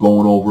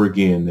going over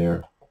again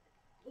there,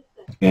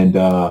 and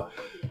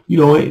you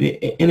know,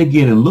 and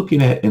again, and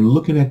looking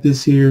at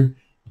this here,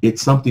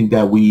 it's something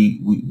that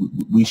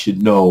we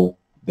should know,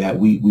 that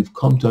we've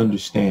come to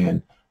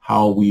understand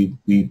how we've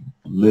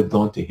lived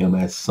onto him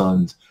as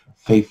sons,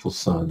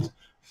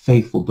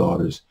 faithful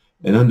daughters,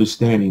 and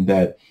understanding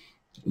that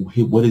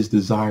what his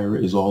desire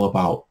is all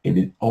about, and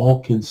it all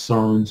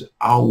concerns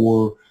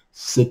our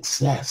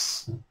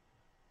success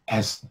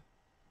as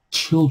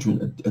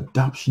children,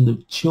 adoption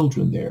of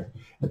children there,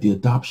 at the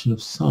adoption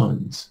of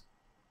sons,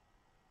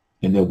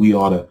 and that we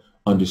ought to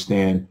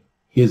understand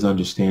his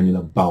understanding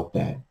about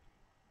that.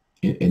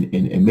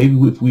 And maybe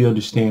if we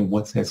understand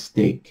what's at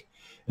stake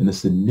and the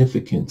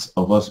significance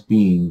of us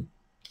being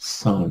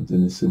sons,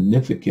 and the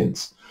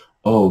significance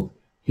of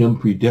him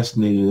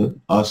predestinating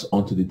us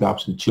onto the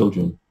adoption of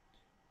children,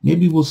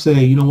 maybe we'll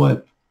say, you know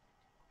what?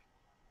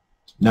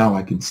 Now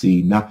I can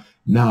see. Now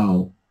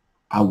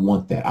I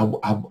want that.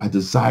 I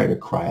desire to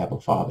cry, Abba,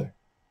 Father.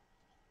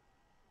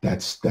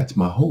 That's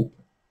my hope.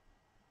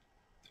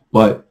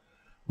 But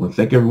I want to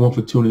thank everyone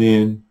for tuning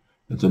in.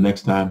 Until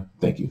next time,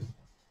 thank you.